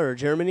 Russia or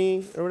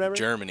Germany or whatever?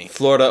 Germany.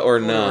 Florida or Or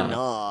nah.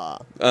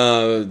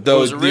 nah. Though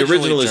was the originally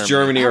original is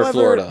Germany. Germany or However,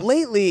 Florida.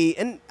 lately,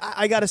 and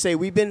I gotta say,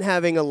 we've been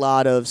having a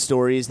lot of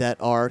stories that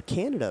are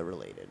Canada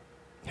related,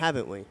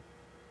 haven't we?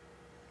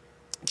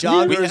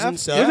 Joggers we and have.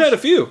 stuff, You've had a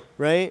few.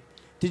 right?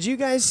 Did you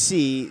guys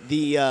see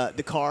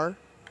the car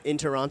in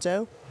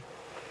Toronto?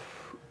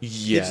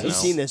 Yes. You've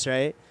seen this,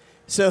 right?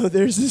 So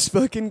there's this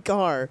fucking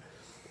car,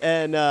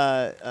 and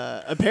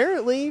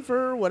apparently,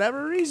 for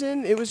whatever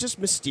reason, it was just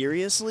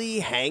mysteriously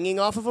hanging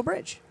off of a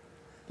bridge,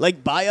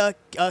 like by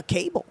a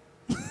cable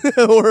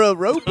or a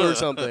rope or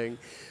something.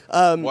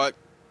 What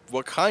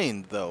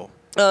kind though?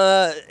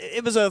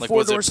 It was a Like,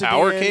 four-door was it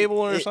power sedan. cable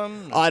or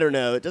something? I don't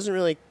know. It doesn't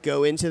really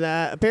go into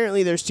that.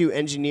 Apparently, there's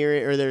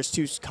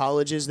two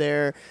colleges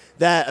there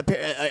that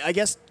I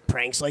guess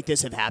pranks like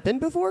this have happened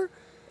before,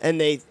 and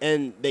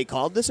they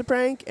called this a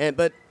prank.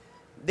 But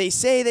they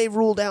say they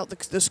ruled out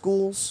the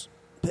schools.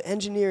 But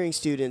engineering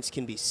students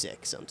can be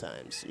sick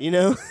sometimes, you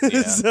know.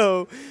 Yeah.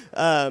 So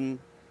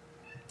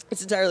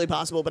it's entirely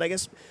possible. But I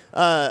guess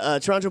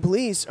Toronto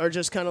police are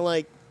just kind of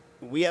like,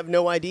 we have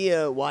no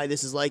idea why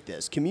this is like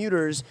this.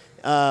 Commuters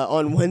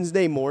on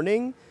Wednesday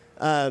morning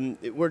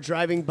were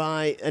driving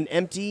by an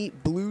empty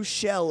blue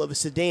shell of a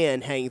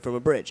sedan hanging from a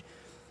bridge.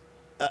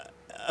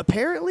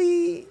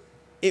 Apparently,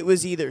 it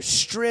was either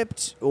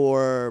stripped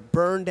or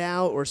burned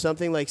out or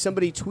something. Like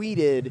somebody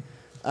tweeted,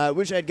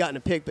 wish I had gotten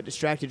a pic, but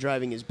distracted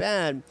driving is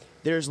bad.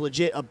 There's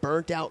legit a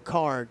burnt out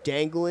car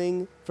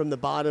dangling from the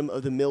bottom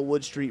of the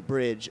Millwood Street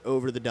Bridge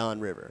over the Don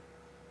River.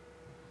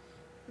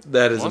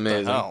 That is What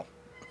amazing. the hell?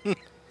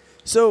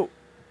 So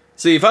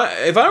See, if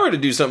I were to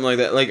do something like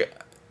that, like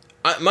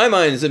my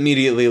mind is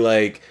immediately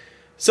like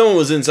someone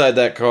was inside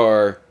that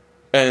car,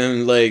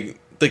 and like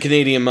the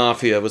Canadian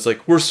mafia was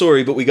like, "We're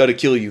sorry, but we got to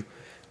kill you,"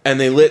 and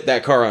they lit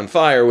that car on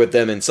fire with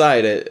them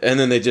inside it, and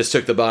then they just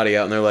took the body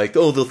out, and they're like,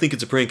 "Oh, they'll think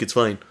it's a prank. It's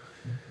fine."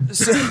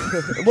 So,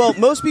 well,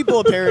 most people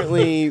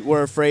apparently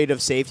were afraid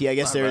of safety. I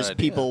guess Not a bad there's idea.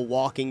 people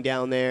walking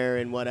down there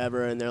and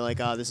whatever, and they're like,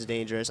 "Oh, this is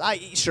dangerous."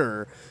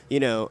 Sure,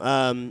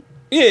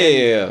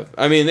 Yeah.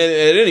 I mean,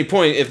 at any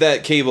point, if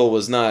that cable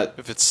was not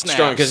If it snaps,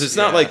 strong, because it's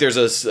not yeah. like there's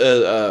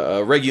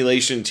a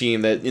regulation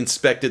team that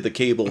inspected the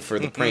cable for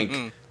the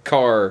prank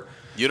car.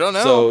 You don't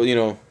know.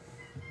 So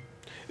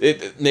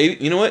maybe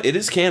you know what? It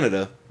is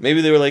Canada.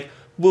 Maybe they were like,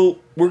 well,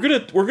 we're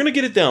gonna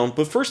get it down,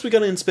 but first we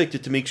gotta inspect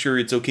it to make sure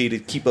it's okay to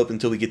keep up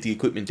until we get the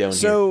equipment down here.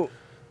 So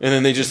And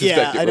then they just yeah,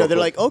 inspect it. I know. real They're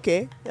quick. like,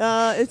 okay,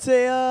 it's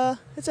a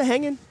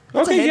hanging.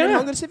 It's Okay, a hanging yeah.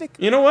 Honda Civic.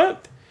 You know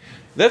what?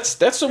 That's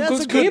some That's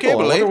good a good cable. I cable,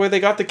 wonder eh? where they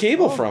got the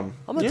cable from.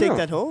 I'm gonna Yeah. take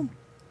that home.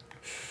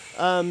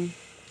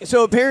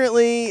 So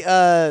apparently,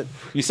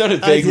 You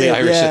sounded vaguely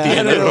I did, Irish yeah, at the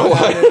end. I I don't know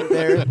what why. happened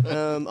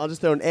there. I'll just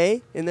throw an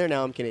A in there.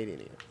 Now I'm Canadian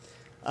again.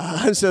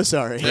 I'm so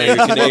sorry. Yeah,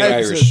 you're Canadian I'm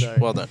Irish. So sorry.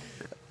 well done.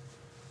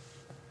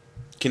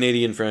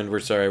 Canadian friend, we're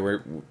sorry.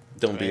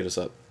 Don't beat us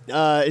up.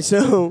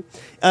 So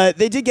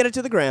they did get it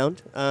to the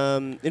ground.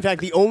 In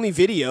fact, the only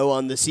video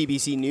on the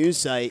CBC News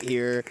site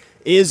here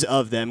is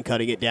of them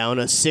cutting it down,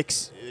 a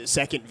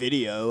 6-second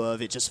video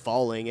of it just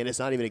falling, and it's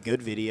not even a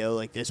good video.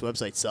 Like, this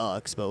website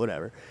sucks, but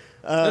whatever.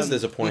 That's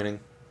disappointing.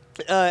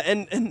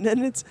 And then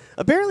it's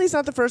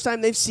not the first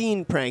time they've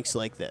seen pranks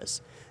like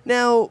this.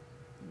 Now,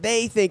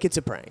 they think it's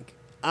a prank.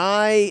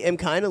 I am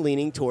kind of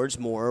leaning towards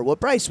more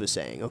what Bryce was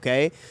saying,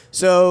 okay?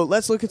 So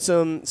let's look at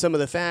some of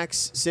the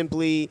facts.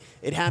 Simply,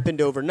 it happened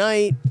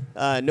overnight.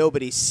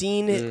 Nobody's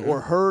seen it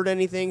or heard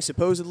anything,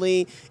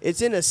 supposedly.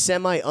 It's in a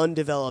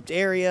semi-undeveloped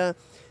area.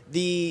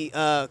 The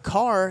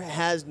car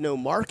has no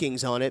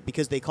markings on it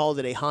because they called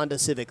it a Honda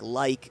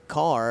Civic-like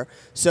car.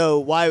 So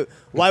why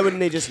wouldn't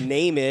they just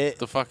name it?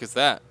 The fuck is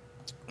that?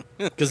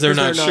 Because they're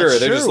not they're not sure. They're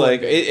sure just what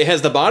like, it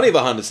has the body of a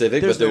Honda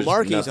Civic, There's but there's no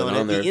markings nothing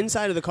on it. there. The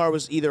inside of the car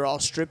was either all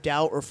stripped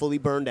out or fully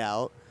burned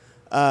out.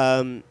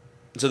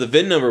 So the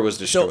VIN number was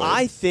destroyed. So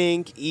I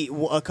think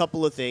a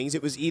couple of things.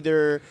 It was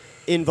either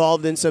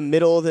involved in some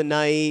middle of the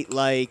night,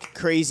 like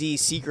crazy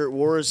Secret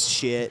Wars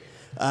shit.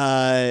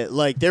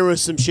 Like there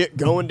was some shit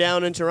going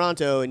down in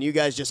Toronto, and you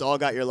guys just all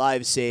got your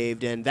lives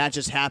saved, and that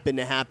just happened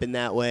to happen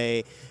that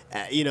way.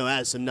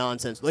 As some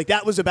nonsense. Like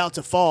that was about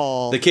to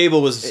fall. The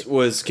cable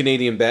was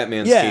Canadian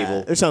Batman's yeah,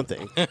 cable. or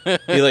something.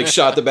 He like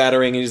shot the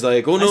batarang and he's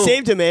like, "Oh no, I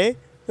saved him, eh?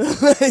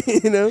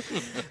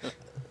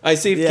 I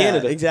saved Yeah,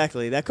 Canada."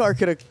 exactly. That car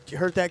could have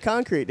hurt that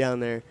concrete down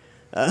there.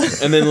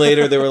 And then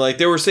later they were like,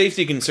 there were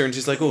safety concerns.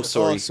 He's like, "Oh,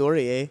 sorry. Oh,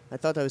 sorry, eh? I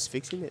thought I was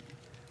fixing it.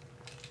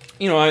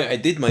 I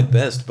did my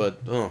best, but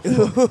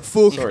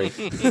Fool. sorry."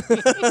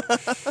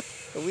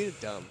 We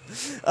dumb.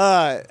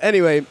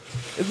 Anyway,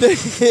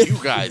 You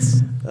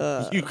guys.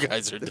 You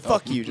guys are dumb.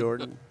 fuck you,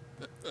 Jordan.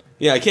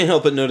 Yeah, I can't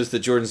help but notice that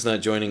Jordan's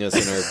not joining us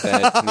in our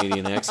bad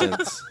Canadian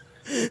accents.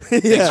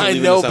 Yeah, I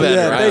leaving know us out to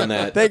better. dry thank, on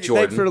that, thank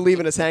Jordan. for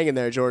leaving us hanging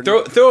there,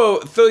 Jordan. Throw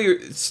your.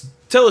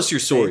 Tell us your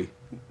story.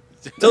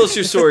 Tell us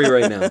your story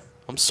right now.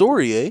 I'm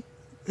sorry, eh?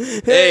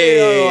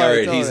 Hey, all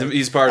right, all right.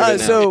 he's part of it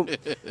now. So,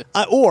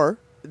 or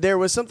there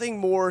was something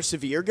more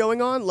severe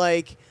going on,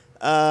 like,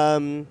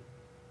 I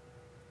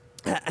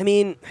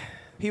mean,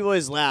 people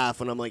always laugh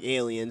when I'm like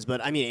aliens,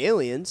 but I mean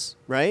aliens,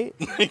 right?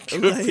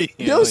 Could Like,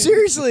 be no, aliens.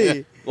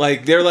 seriously.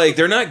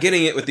 they're not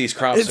getting it with these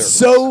crop It's circles.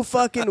 so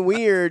fucking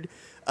weird.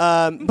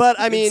 But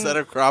I mean, Instead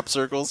of crop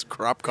circles,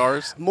 crop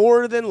cars.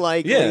 more than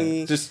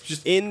likely, Yeah,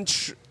 just in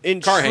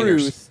car truth,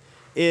 hangers.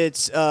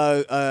 it's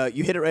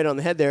you hit it right on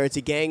the head there. It's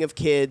a gang of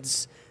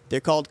kids.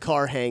 They're called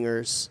car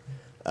hangers,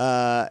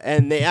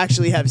 and they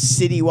actually have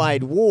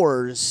citywide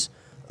wars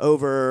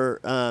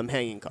over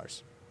hanging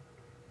cars.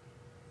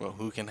 Well,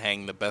 who can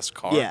hang the best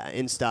car? Yeah,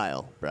 in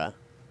style, bruh.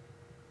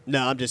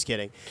 No, I'm just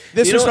kidding.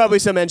 This You know was what? probably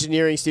some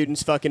engineering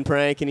student's fucking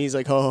prank, and he's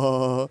like,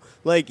 oh,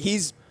 like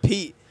he's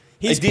Pete.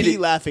 He's I did Pete it-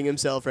 laughing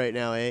himself right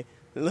now, eh?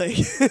 Like,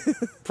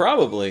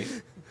 Probably.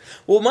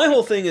 Well, my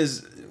whole thing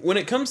is when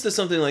it comes to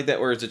something like that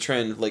where it's a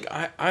trend, like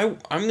I'm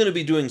going to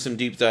be doing some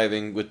deep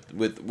diving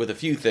with a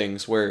few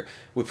things where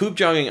with poop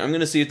jogging, I'm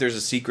going to see if there's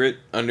a secret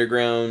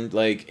underground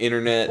like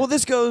internet. well,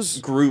 this goes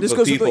Group This of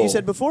goes with what you people.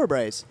 said before,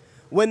 Bryce.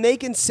 When they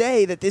can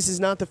say that this is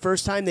not the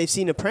first time they've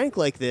seen a prank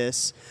like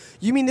this,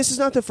 you mean this is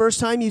not the first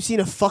time you've seen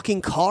a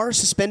fucking car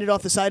suspended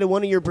off the side of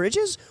one of your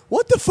bridges?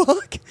 What the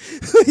fuck?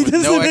 It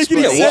doesn't no make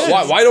any yeah, explanation.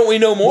 sense. why don't we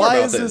know more Why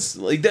about is this? this-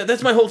 Like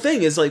that's my whole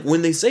thing. Is like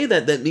when they say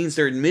that means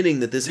they're admitting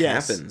that this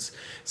Yes. happens.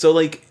 So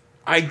like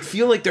I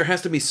feel like there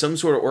has to be some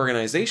sort of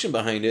organization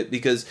behind it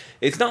because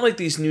it's not like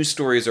these news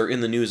stories are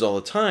in the news all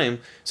the time.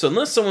 So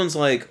unless someone's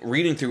like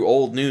reading through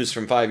old news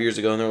from 5 years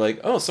ago and they're like,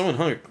 oh, someone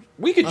hung.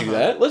 We could do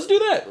that. Let's do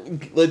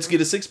that. Let's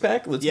get a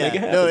 6-pack. Let's Yeah, make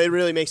it happen. no, it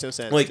really makes no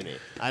sense Like- to me.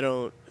 I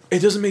don't. It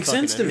doesn't make Fucking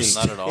sense to me.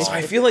 understand. Not at all. So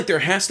I feel like there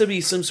has to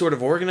be some sort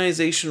of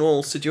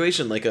organizational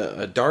situation, like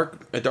a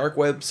dark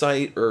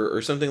website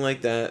or something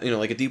like that.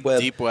 Like a deep web.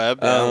 Deep web,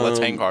 yeah, let's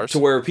hang cars. To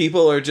where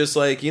people are just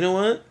like, you know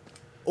what?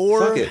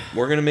 Or Fuck it.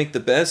 We're gonna make the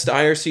best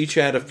IRC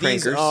chat of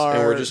These prankers, are,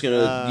 and we're just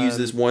gonna use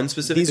this one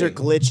specific. these are thing.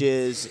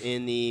 glitches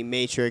in the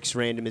matrix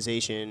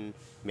randomization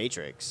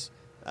matrix.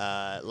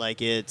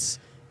 Like it's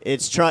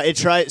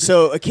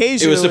So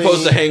occasionally It was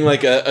supposed to hang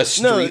like a No,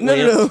 street no,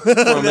 no, lamp no.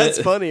 from That's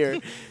it. funnier.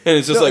 And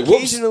it's just No, like, whoops,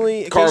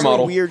 occasionally car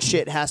model. weird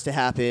shit has to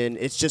happen.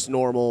 It's just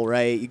normal,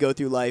 right? You go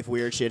through life,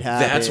 weird shit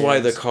happens. That's why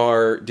the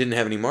car didn't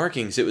have any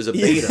markings. It was a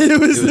Yeah, beta. it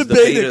was the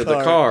beta of the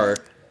car. car.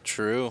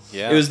 True.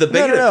 Yeah. It was the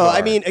beta No. car.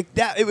 I mean,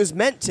 it was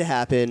meant to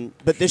happen,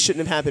 but this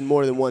shouldn't have happened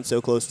more than once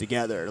so close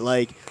together.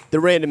 Like the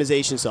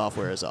randomization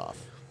software is off.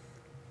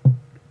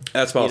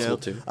 That's You possible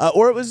know? too.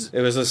 Or it was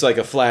It was just like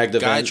a flagged Guy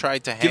event.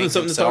 tried to Give hang him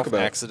something to himself, talk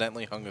about.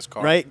 accidentally hung his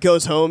car. right.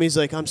 Goes home. He's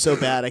like, I'm so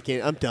bad. I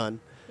can't. I'm done.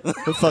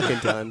 I'm fucking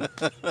done.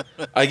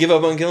 I give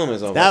up on killing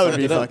myself. That I would fucked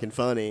be it up. fucking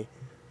funny.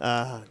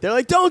 They're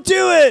like, don't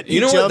do it. He You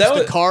know what? jumps, That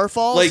the was- car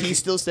falls. like- He's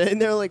still standing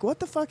there. Like, what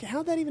the fuck?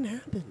 How'd that even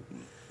happen?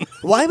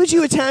 Why would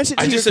you attach it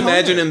to I your just car?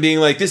 imagine him being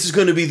like, "This is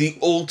going to be the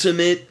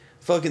ultimate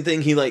fucking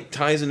thing." He like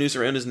ties a noose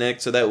around his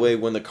neck so that way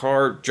when the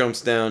car jumps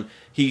down,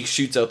 he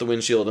shoots out the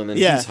windshield and then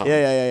Yeah, he's hung.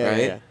 yeah,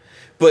 right? yeah.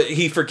 But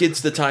he forgets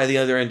to tie the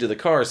other end to the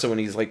car, so when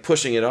he's like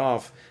pushing it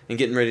off and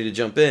getting ready to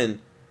jump in,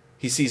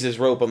 he sees his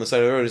rope on the side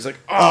of the road. He's like,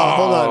 "Oh,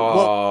 hold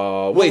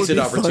on. What wasted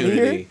would be opportunity."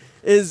 funnier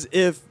is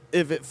if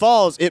it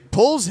falls, it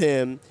pulls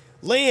him,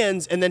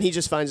 lands, and then he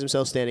just finds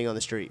himself standing on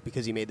the street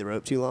because he made the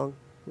rope too long.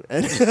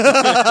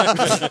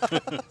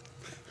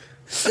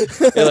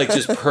 It like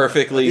just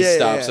perfectly Yeah,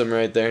 stops yeah. him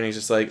right there, and he's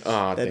just like,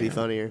 "Oh, That'd be damn."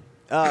 funnier.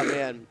 Oh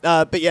man.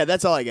 But yeah,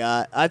 that's all I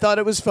got. I thought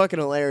it was fucking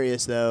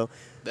hilarious though.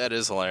 That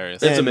is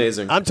hilarious. It's And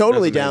amazing. I'm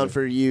totally That's down amazing.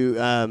 for you,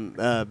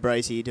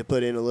 Brycey, to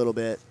put in a little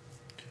bit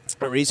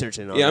of research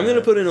in on Yeah, I'm that.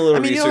 going to put in a little I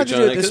mean, you don't have research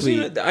to do on it it this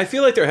because week. I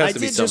feel like there has I to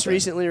be did something. just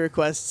recently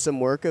request some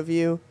work of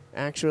you,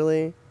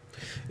 actually.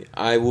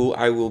 I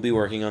will be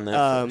working on that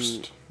Um,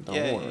 first. Don't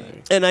yeah,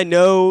 worry. And I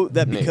know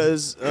that Maybe.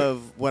 because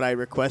of what I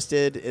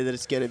requested, that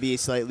it's going to be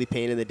slightly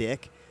pain in the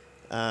dick.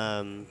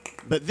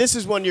 But this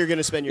is one you're going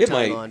to spend your It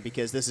time might. on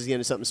because this is going to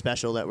be something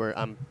special that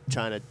I'm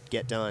trying to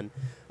get done.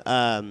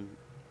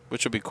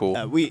 Which would be cool.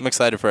 I'm I'm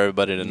excited for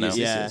everybody to know.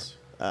 Yes.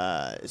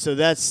 Yeah. So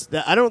that's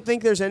that. I don't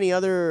think there's any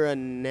other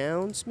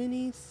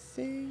announcement-y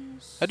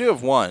things. I do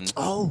have one.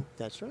 Oh,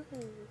 that's right.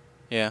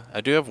 Yeah,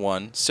 I do have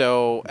one.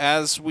 So,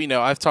 as we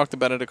know, I've talked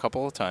about it a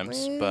couple of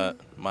times, but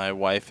my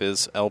wife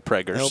is El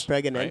Preggers. El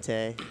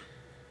Pregnante. Right?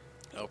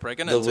 El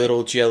Pregnante. The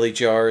little jelly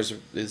jars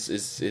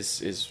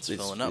is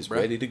filling up, bro.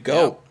 ready to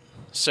go.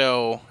 Yeah.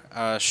 So,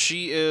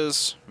 she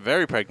is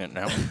very pregnant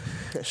now.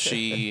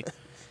 She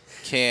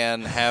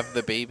can have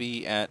the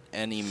baby at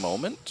any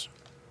moment.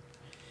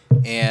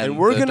 And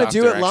we're the going to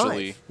do doctor it live.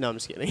 actually- No, I'm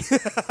just kidding.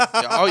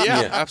 Oh,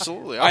 yeah, Yeah.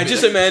 absolutely. I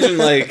just imagine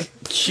like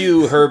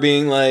cue her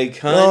being like,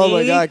 "Honey, Oh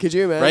my god, could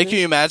you imagine? Right? Can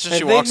you imagine I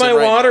she think walks my in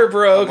right water now?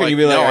 broke," I'm and like, you'd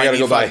be like, no, "I gotta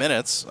need go 5 buy."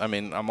 minutes. I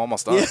mean, I'm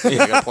almost done. You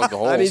gotta plug the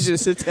holes. I need you to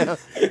sit down.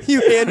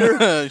 You hand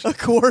her a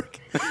cork,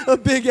 a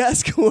big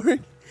ass cork.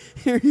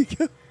 Here you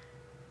go.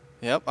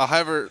 Yep,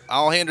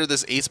 I'll hand her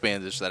this ace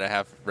bandage that I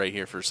have right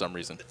here for some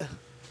reason.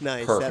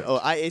 Nice. Perfect.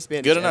 I ace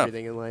bandage Good enough.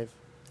 everything in life,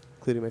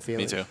 including my Me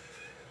feelings. too.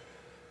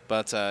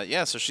 But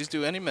yeah, so she's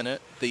due any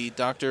minute. The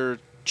doctor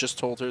just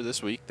told her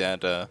this week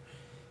that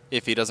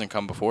if he doesn't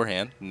come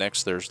beforehand,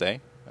 next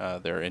Thursday,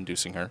 they're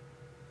inducing her.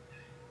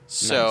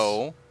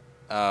 So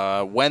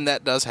when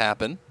that does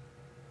happen,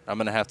 I'm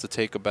gonna have to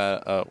take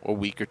about a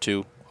week or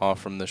two off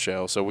from the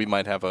show. So we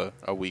might have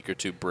a week or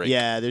two break.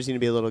 Yeah, there's gonna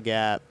be a little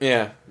gap.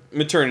 Yeah,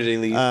 maternity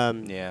leave.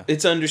 Yeah.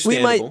 It's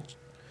understandable.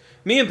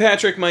 Me and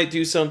Patrick might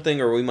do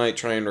something, or we might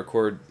try and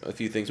record a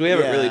few things. We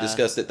haven't really Yeah.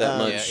 discussed it that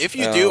much. Yeah, if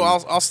you do,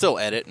 I'll still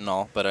edit and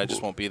all, but I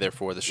just won't be there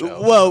for the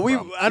show. Well, No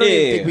problem. I don't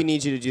even Yeah. think we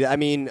need you to do that. I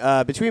mean,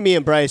 between me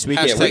and Bryce, we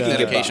Hashtag could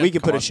dedication. we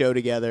could put Come a on. show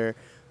together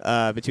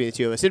between the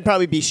two of us. It'd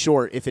probably be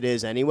short if it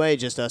is anyway,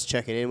 just us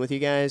checking in with you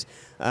guys.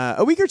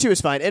 A week or two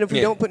is fine. And if we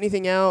Yeah. don't put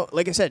anything out,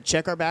 like I said,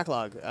 check our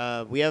backlog.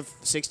 We have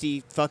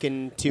 60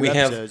 fucking two We have-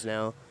 episodes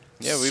now.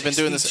 Yeah, we've been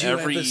doing this 62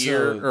 every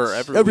year or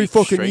episodes. Every week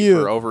fucking straight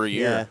year. for over a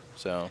year. Yeah.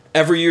 So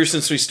Every year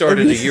since we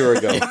started a year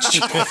ago.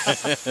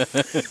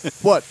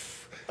 What?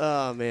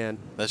 Oh man.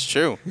 that's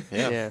true.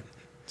 Yeah. Yeah.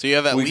 So you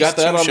have at We least got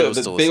that two on shows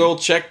the to big listen. old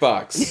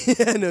checkbox.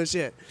 Yeah, no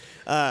shit.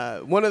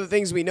 One of the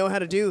things we know how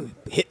to do,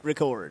 hit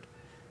record.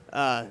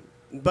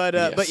 But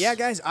Yes. yeah,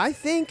 guys, I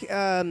think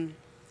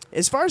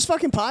as far as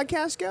fucking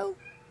podcasts go,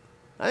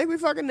 I think we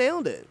fucking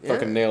nailed it. Yeah.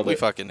 Fucking nailed We it.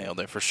 fucking nailed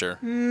it for sure.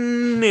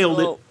 Nailed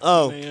it.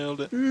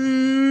 Nailed it.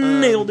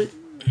 Nailed it.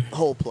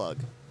 Whole plug.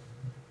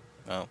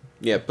 Oh.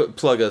 Yeah,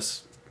 plug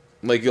us.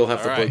 Like you'll have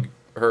All to right. plug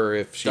her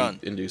if she Done.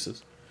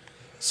 induces.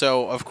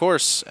 So, of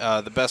course,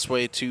 the best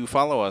way to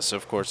follow us,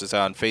 of course, is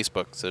on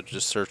Facebook. So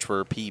just search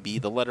for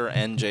PB, the letter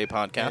NJ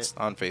Podcast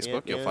on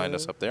Facebook. You'll find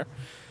us up there.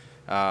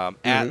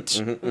 At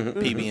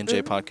PB and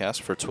J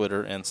Podcast for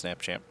Twitter and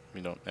Snapchat. We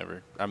don't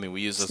ever. I mean,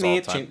 we use this all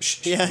the time.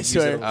 Yeah, I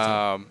swear.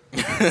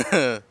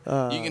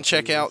 You can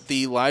check out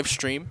the live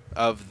stream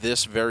of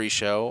this very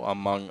show,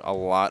 among a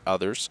lot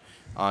others,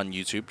 on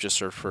YouTube. Just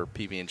search for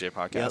PB and J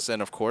Podcast,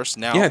 and of course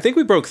now. Yeah, I think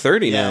we broke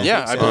 30 Yeah. now.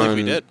 Yeah, I believe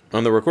we did.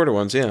 On the recorded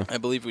ones, yeah. I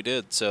believe we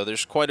did. So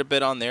there's quite a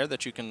bit on there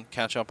that you can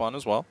catch up on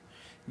as well.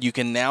 You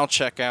can now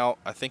check out,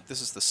 I think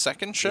this is the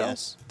second show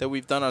Yes. that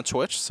we've done on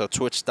Twitch. So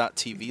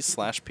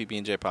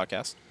twitch.tv/PB&J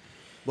Podcast.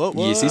 What?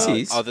 Yes, yes,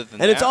 yes. Other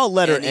than And that, it's all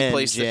letter any N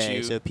place J, that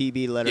you, so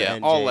PB letter Yeah,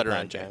 N J. all letter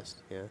N J. podcast.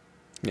 Yeah.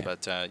 Yeah.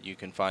 But you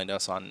can find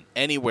us on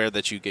anywhere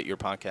that you get your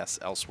podcasts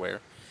elsewhere.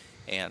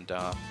 And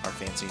our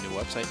fancy new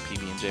website,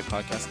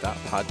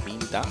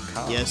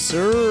 pbnjpodcast.podbean.com. Yes,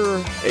 sir.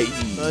 Hey.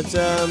 But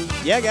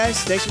yeah,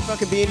 guys, thanks for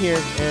fucking being here,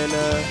 and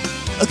a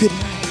good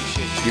night.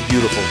 Appreciate you. You're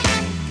beautiful.